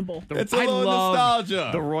Royal in. Rumble? It's a I little love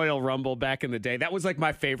nostalgia. the Royal Rumble back in the day. That was like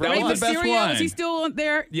my favorite. That Rey was the best Mysterio, one. is he still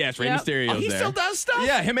there? Yes, Rey Yep. Mysterio's Oh, he there. still does stuff?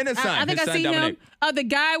 Yeah, him and his son. I think his I son see Dominic. him. The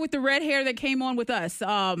guy with the red hair that came on with us.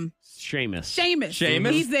 Seamus.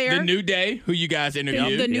 Sheamus. He's there. The New Day, who you guys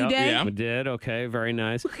interviewed. The New Day. Yeah. We did. Okay, very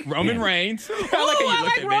nice. Roman Man. Reigns. Ooh, I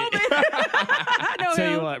like Roman. I know Tell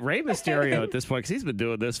you him. what, Rey Mysterio at this point, because he's been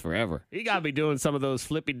doing this forever. He got to be doing some of those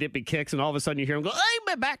flippy dippy kicks, and all of a sudden you hear him go,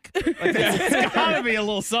 "I'm back." Like, it's got to be a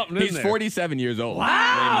little something in He's there. 47 years old.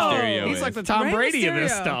 Wow. Rey Mysterio He's is. like the Tom Rey Brady of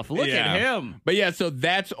this Mysterio. stuff. Look at him. But yeah, so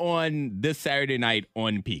that's on this Saturday night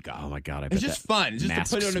on Peacock. Oh my God, I bet It's just fun. It's just mask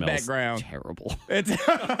to put it on the smells background. Terrible. It's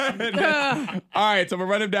all right, so we'll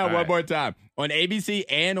run them down one more time. On ABC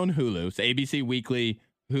and on Hulu. So ABC Weekly,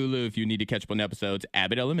 Hulu, if you need to catch up on episodes,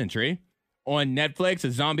 Abbott Elementary. On Netflix,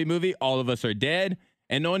 a zombie movie, All of Us Are Dead.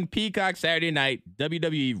 And on Peacock, Saturday night,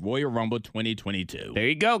 WWE Royal Rumble 2022. There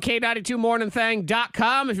you go,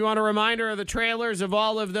 K92morningthang.com if you want a reminder of the trailers of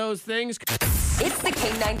all of those things. It's the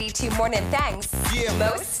K92 Morning Thangs.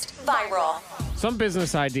 Most viral. Some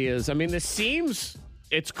business ideas. I mean,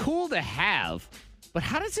 it's cool to have, but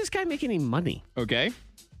how does this guy make any money? Okay.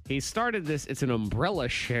 He started this, it's an umbrella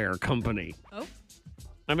share company. Oh.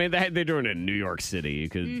 I mean, they're doing it in New York City. You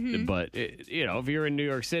could, but if you're in New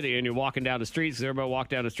York City and you're walking down the streets, 'cause everybody walk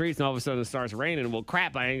down the streets, and all of a sudden it starts raining. Well,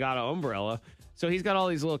 crap, I ain't got an umbrella. So he's got all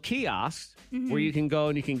these little kiosks where you can go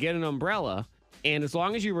and you can get an umbrella, and as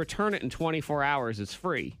long as you return it in 24 hours, it's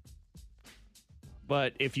free.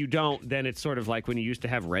 But if you don't, then it's sort of like when you used to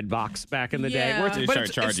have Redbox back in the day. Where They but start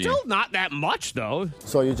it's charging still not that much, though.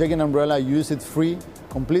 So you take an umbrella, use it free,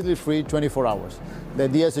 completely free, 24 hours. The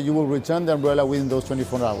idea is that you will return the umbrella within those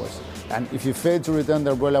 24 hours. And if you fail to return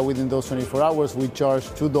the umbrella within those 24 hours, we charge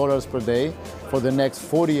 $2 per day for the next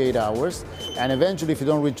 48 hours. And eventually, if you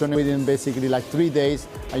don't return it within basically like 3 days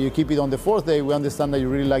and you keep it on the 4th day, we understand that you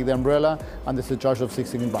really like the umbrella and there's a charge of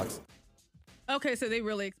 $16. Okay, so they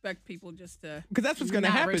really expect people just to Because that's what's going to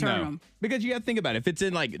not happen, return though. them. Because you got to think about it. If it's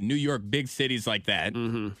in like New York, big cities like that,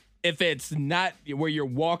 if it's not where you're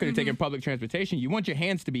walking and taking public transportation, you want your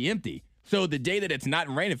hands to be empty. So the day that it's not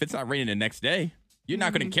raining, if it's not raining the next day, you're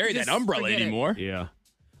not going to carry that Just umbrella forget it. anymore. Yeah.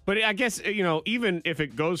 But I guess, even if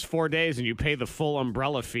it goes 4 days and you pay the full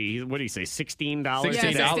umbrella fee, what do you say, $16?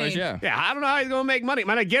 $16, yeah. Yeah, I don't know how he's going to make money.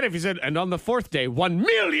 Man, I get it if he said, and on the 4th day, $1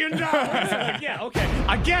 million. Like, yeah, okay.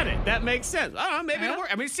 I get it. That makes sense. I don't know, maybe it'll work.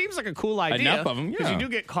 I mean, it seems like a cool idea. Enough of 'em, Because yeah. you do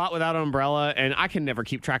get caught without an umbrella, and I can never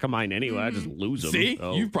keep track of mine anyway. I just lose them. See,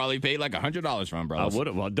 So. you've probably paid like $100 for I umbrellas. would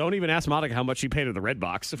have. Well, don't even ask Monica how much she paid at the Red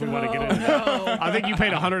Box if we want to get into that. I think you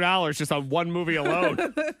paid $100 just on one movie alone.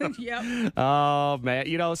 Yep. Oh, man.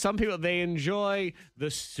 Some people, they enjoy the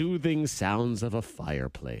soothing sounds of a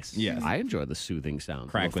fireplace. Yes. I enjoy the soothing sounds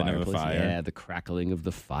Crackling of of a a fireplace. fire. Yeah, the crackling of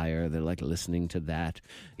the fire. They're like listening to that.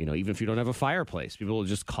 Even if you don't have a fireplace, people will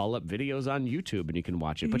just call up videos on YouTube and you can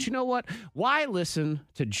watch it. But you know what? Why listen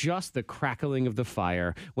to just the crackling of the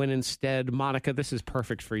fire when instead, Monica, this is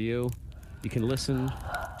perfect for you. You can listen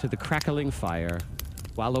to the crackling fire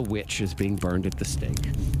while a witch is being burned at the stake.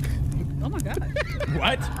 Oh my God.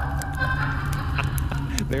 What?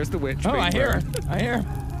 There's the witch. Oh, being I hear burned. her. I hear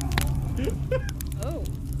her. Oh.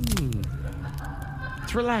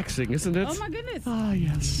 It's relaxing, isn't it? Oh my goodness. Ah,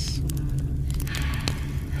 yes.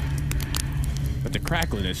 But the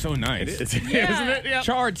crackling is so nice. It is, Yeah. isn't it? Yep.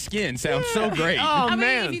 Charred skin sounds so great. Oh, I mean,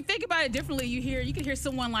 man. if you think about it differently, you can hear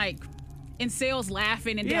someone like in sales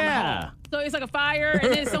laughing and down the Yeah. hall. So it's like a fire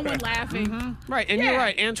and then someone laughing. Right, and Yeah. you're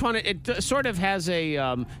right, Antoine. It sort of has a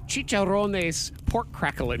chicharrones pork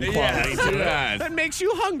crackling quality Yes, to it yes. that makes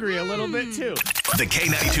you hungry a little bit too. The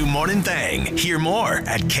K92 Morning Thang. Hear more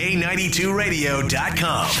at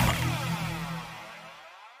K92Radio.com.